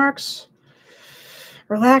some bookmarks.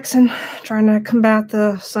 Relaxing, trying to combat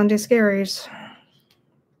the Sunday scaries.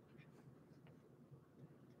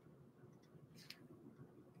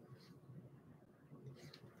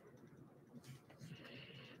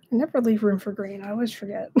 I never leave room for green. I always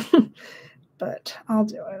forget. But I'll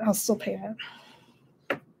do it. I'll still paint it.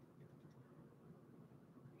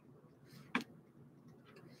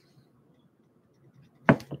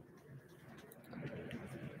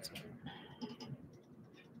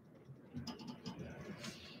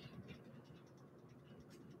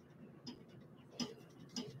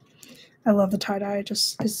 I love the tie-dye. It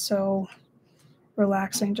just is so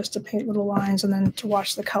relaxing just to paint little lines and then to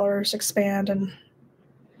watch the colors expand and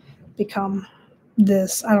become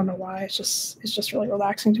this. I don't know why. It's just really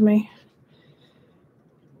relaxing to me.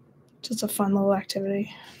 Just a fun little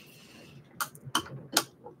activity.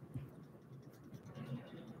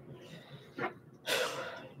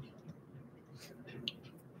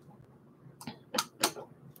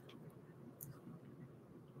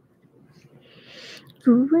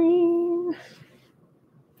 Green.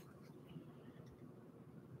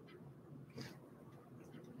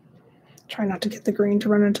 Try not to get the green to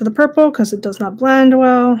run into the purple because it does not blend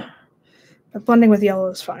well. But blending with yellow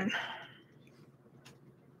is fine.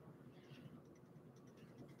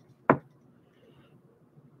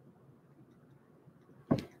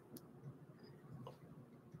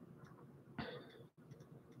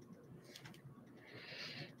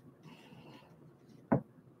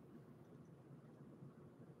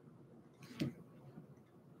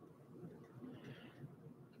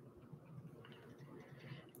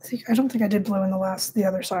 I don't think I did blue in the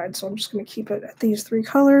other side, so I'm just going to keep it at these 3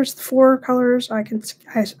 colors, 4 colors. I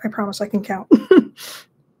promise I can count.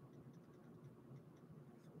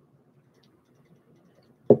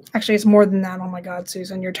 Actually, it's more than that. Oh my God,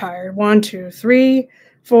 Susan, you're tired. 1, 2, 3,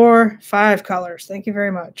 4, 5 colors. Thank you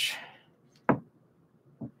very much.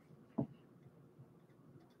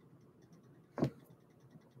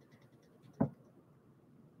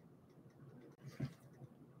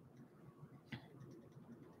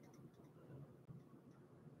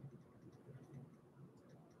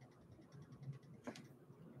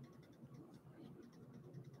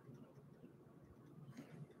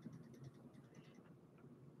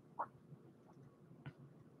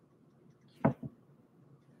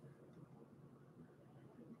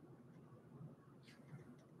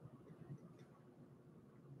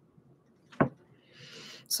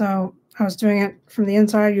 So I was doing it from the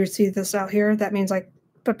inside. You see this out here. That means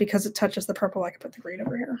but because it touches the purple, I can put the green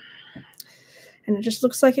over here. And it just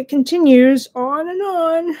looks like it continues on and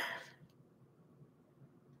on.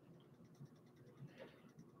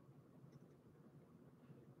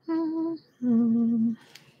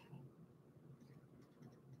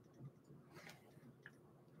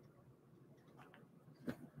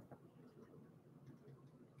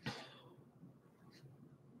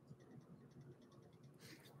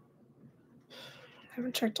 I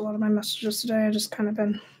haven't checked a lot of my messages today. I just kind of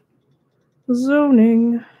been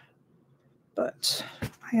zoning. But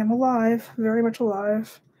I am alive, very much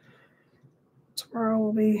alive. Tomorrow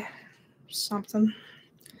will be something.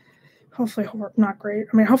 Hopefully not great.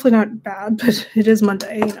 I mean, hopefully not bad, but it is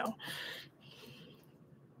Monday, you know.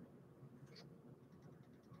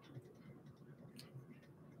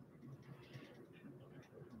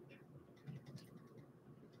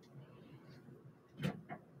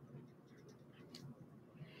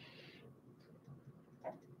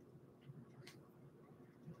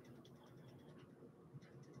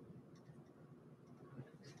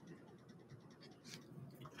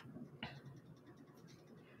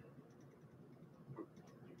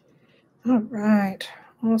 All right,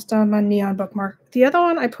 almost done my neon bookmark. The other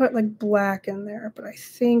one I put like black in there, but I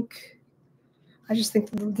just think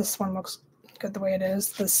this one looks good the way it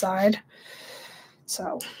is, this side.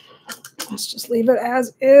 So let's just leave it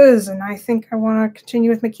as is. And I think I want to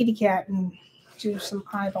continue with my kitty cat and do some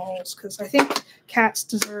eyeballs because I think cats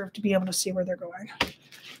deserve to be able to see where they're going.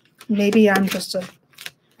 Maybe I'm just a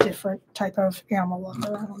different type of animal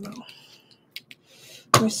lover. I don't know.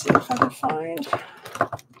 Let me see if I can find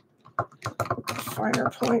a finer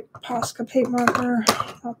point Posca paint marker.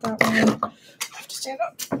 Not that one. I have to stand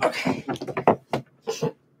up. Okay.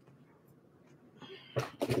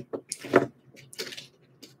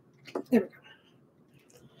 There we go.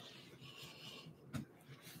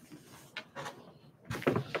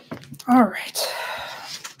 All right.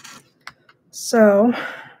 So,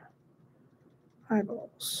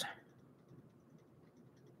 eyeballs.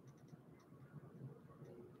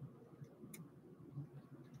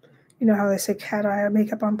 You know how they say cat eye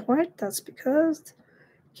makeup on point? That's because it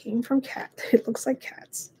came from cat. It looks like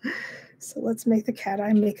cats. So let's make the cat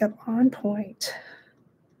eye makeup on point.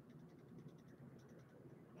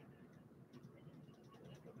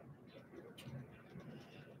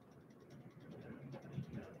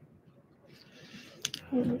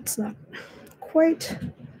 It's not quite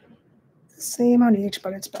the same on each,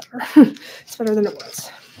 but it's better. It's better than it was.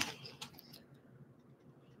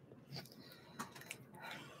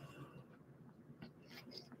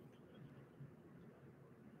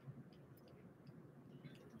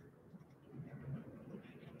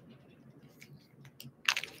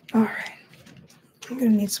 All right, I'm gonna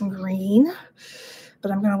need some green,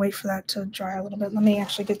 but I'm gonna wait for that to dry a little bit. Let me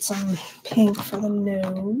actually get some pink for the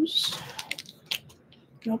nose.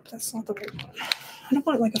 Nope, that's not the right one. I don't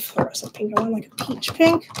want like a fluorescent pink. I want like a peach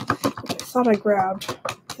pink, which I thought I grabbed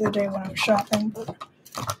the other day when I was shopping, but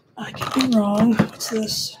I could be wrong. What's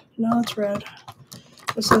this? No, it's red.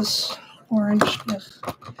 This is orange. Yes.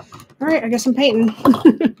 All right, I guess I'm painting.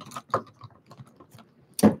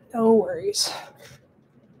 No worries.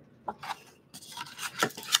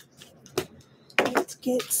 Let's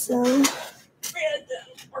get some red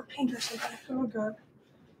or pink or something. Oh god.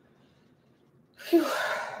 Whew.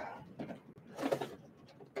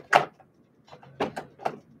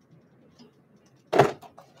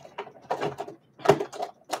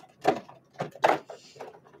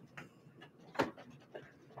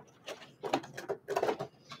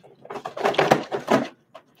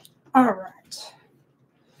 All right.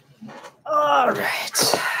 All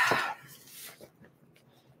right.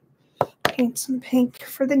 Paint some pink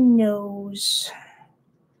for the nose.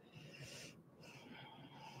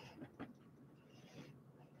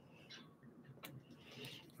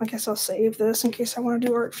 I guess I'll save this in case I want to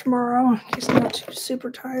do art tomorrow, in case I'm not too super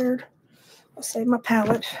tired. I'll save my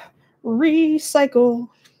palette. Recycle.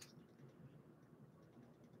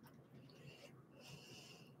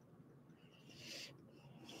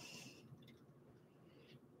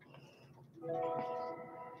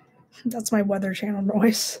 That's my Weather Channel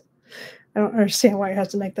noise. I don't understand why it has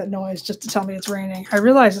to make that noise just to tell me it's raining. I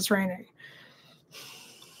realize it's raining.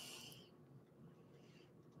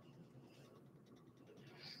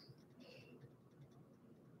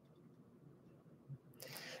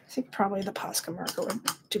 I think probably the Posca marker would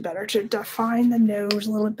do better to define the nose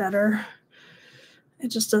a little bit better. It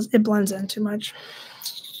just does, it blends in too much.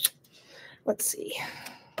 Let's see.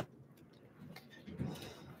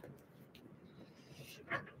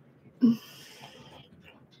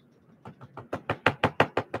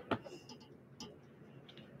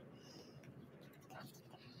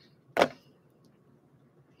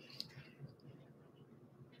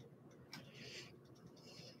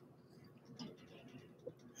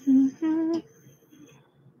 Mm-hmm.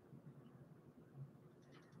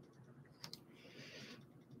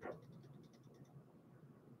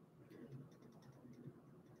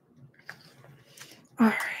 All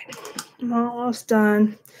right, I'm almost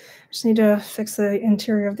done. Just need to fix the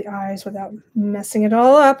interior of the eyes without messing it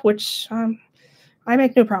all up, which I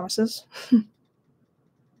make no promises.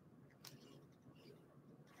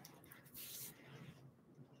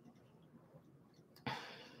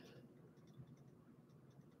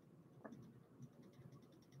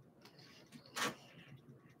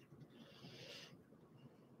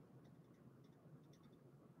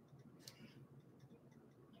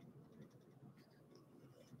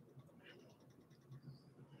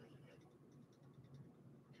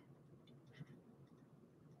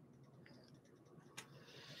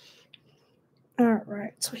 All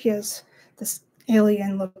right, so he has this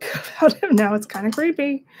alien look about him now. It's kind of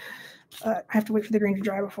creepy. I have to wait for the green to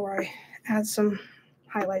dry before I add some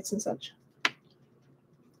highlights and such.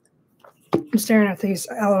 I'm staring at these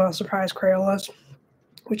LOL Surprise Crayolas,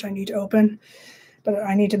 which I need to open, but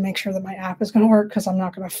I need to make sure that my app is going to work because I'm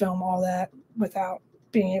not going to film all that without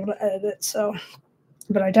being able to edit it. So,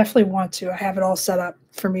 but I definitely want to. I have it all set up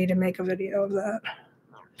for me to make a video of that.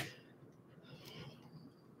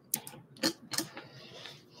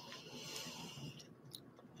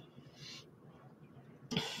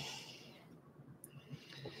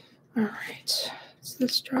 All right, is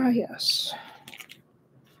this dry? Yes.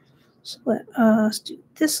 So let us do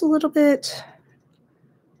this a little bit,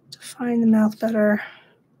 define the mouth better.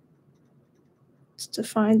 Let's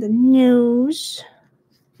define the nose.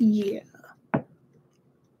 Yeah. A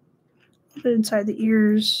bit inside the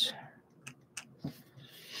ears.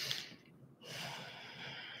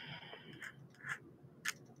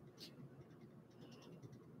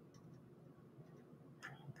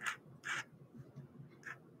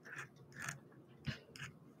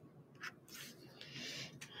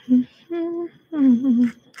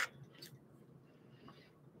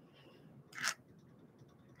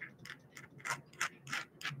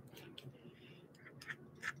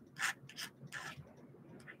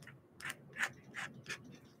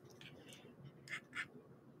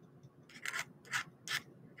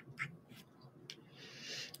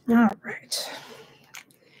 All right.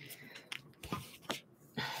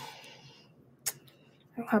 I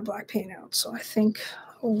don't have black paint out, so I think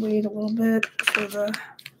I'll wait a little bit for the.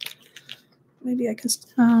 Maybe I can.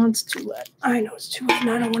 Oh, it's too wet. I know it's too wet, and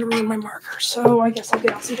I don't want to ruin my marker, so I guess I'll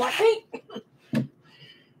get out some black paint.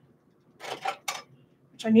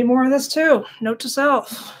 Which I need more of this too. Note to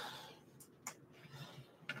self.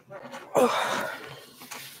 Oh.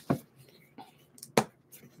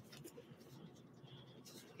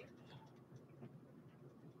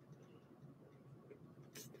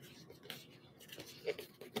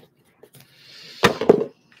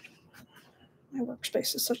 My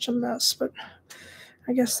workspace is such a mess, but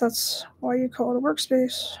I guess that's why you call it a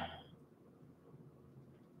workspace.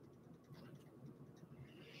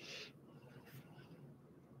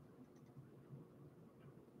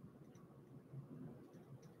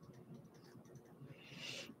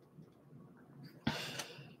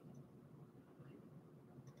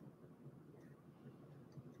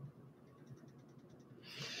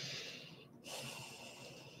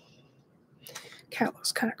 Cat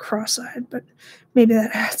looks kind of cross-eyed, but maybe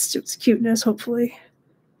that adds to its cuteness, hopefully.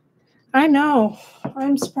 I know.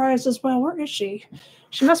 I'm surprised as well. Where is she?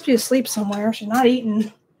 She must be asleep somewhere. She's not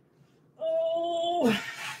eating. Oh,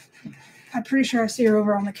 I'm pretty sure I see her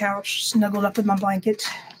over on the couch, snuggled up in my blanket.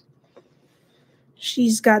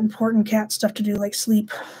 She's got important cat stuff to do, like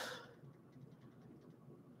sleep.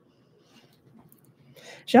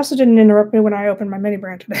 She also didn't interrupt me when I opened my mini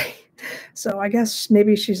brand today. So I guess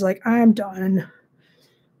maybe she's like, I'm done.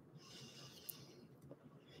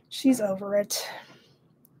 She's over it.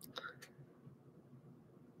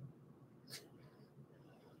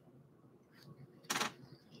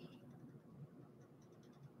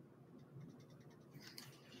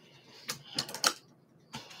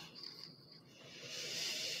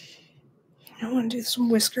 I want to do some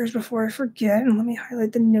whiskers before I forget, and let me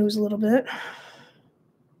highlight the nose a little bit.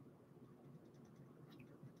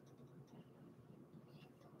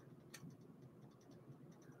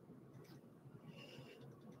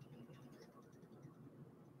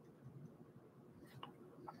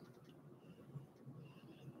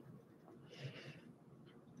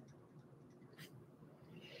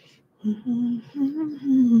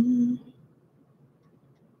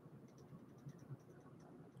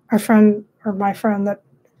 Our friend, or my friend that,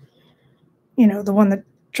 the one that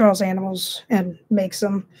draws animals and makes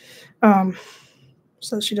them,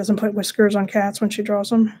 so she doesn't put whiskers on cats when she draws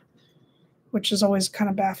them, which has always kind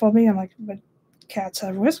of baffled me. I'm like, but cats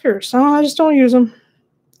have whiskers. Oh, I just don't use them.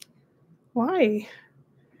 Why?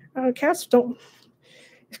 Cats don't.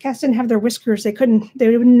 If cats didn't have their whiskers, they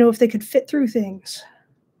wouldn't know if they could fit through things.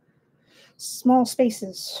 Small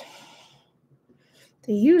spaces.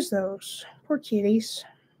 They use those. Poor kitties.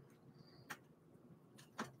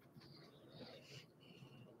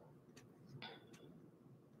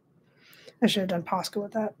 I should have done Posca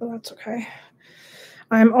with that, but that's okay.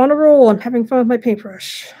 I'm on a roll. I'm having fun with my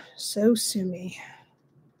paintbrush. So sue me.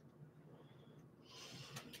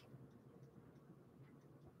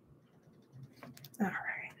 All right.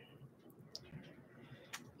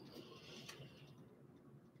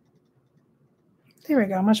 There we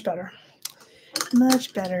go. Much better.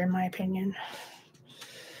 Much better, in my opinion.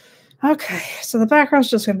 Okay, so the background's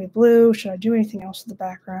just going to be blue. Should I do anything else with the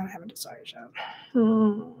background? I haven't decided yet.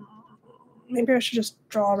 Maybe I should just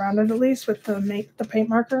draw around it at least with the paint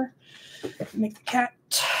marker. Make the cat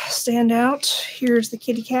stand out. Here's the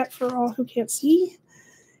kitty cat for all who can't see.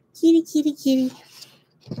 Kitty, kitty, kitty.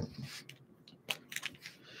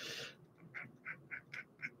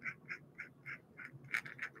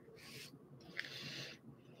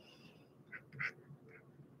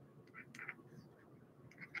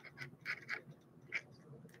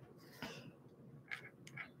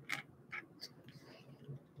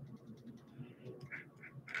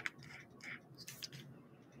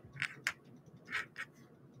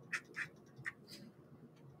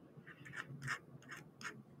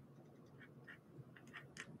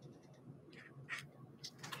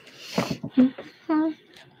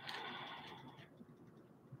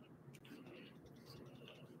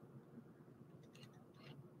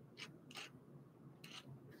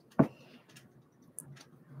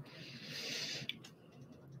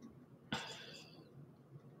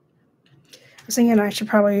 was thinking I should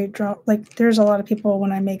probably draw, like, there's a lot of people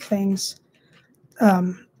when I make things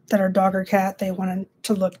that are dog or cat, they want it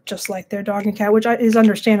to look just like their dog and cat, which is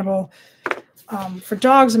understandable. For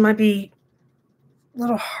dogs, it might be a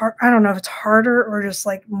little hard. I don't know if it's harder or just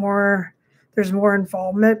like more, there's more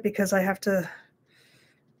involvement because I have to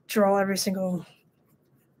draw every single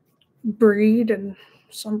breed, and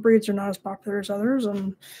some breeds are not as popular as others,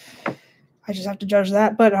 and I just have to judge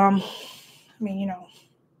that. But I mean, you know,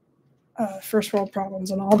 first world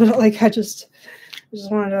problems and all, but like I just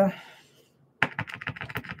wanted to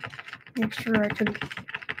make sure I could.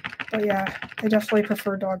 But yeah, I definitely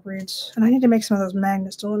prefer dog breeds, and I need to make some of those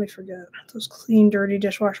magnets. Don't let me forget those clean, dirty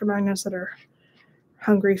dishwasher magnets that are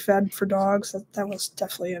hungry fed for dogs. That was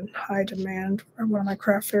definitely in high demand at one of my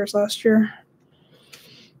craft fairs last year.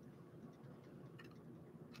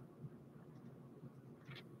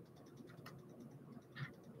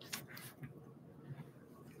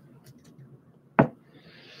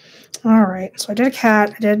 All right, so I did a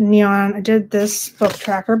cat, I did neon, I did this book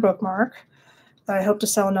tracker bookmark that I hope to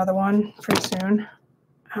sell another one pretty soon.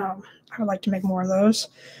 I would like to make more of those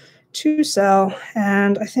to sell,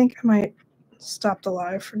 and I think I might stop the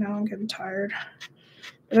live for now. I'm getting tired.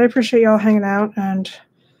 But I appreciate y'all hanging out and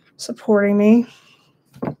supporting me.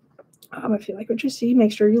 If you like what you see,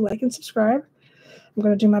 make sure you like and subscribe. I'm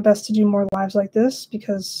going to do my best to do more lives like this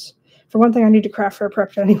because, for one thing, I need to craft fair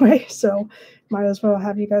prep anyway, so might as well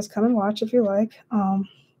have you guys come and watch if you like. And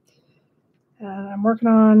I'm working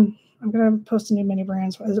on, I'm going to post a new mini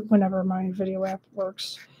brands whenever my video app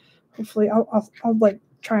works. Hopefully, I'll like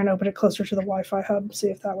try and open it closer to the Wi-Fi hub, see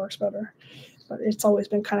if that works better. But it's always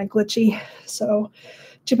been kind of glitchy, so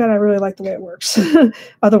too bad I really like the way it works.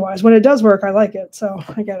 Otherwise, when it does work, I like it, so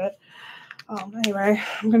I get it. Anyway,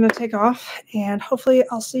 I'm going to take off, and hopefully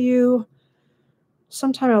I'll see you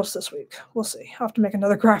sometime else this week. We'll see. I'll have to make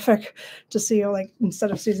another graphic to see, like,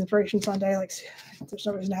 instead of Sue's Inspiration Sunday, like, there's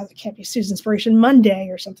no reason how it can't be Sue's Inspiration Monday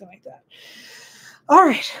or something like that. All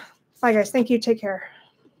right. Bye, guys. Thank you. Take care.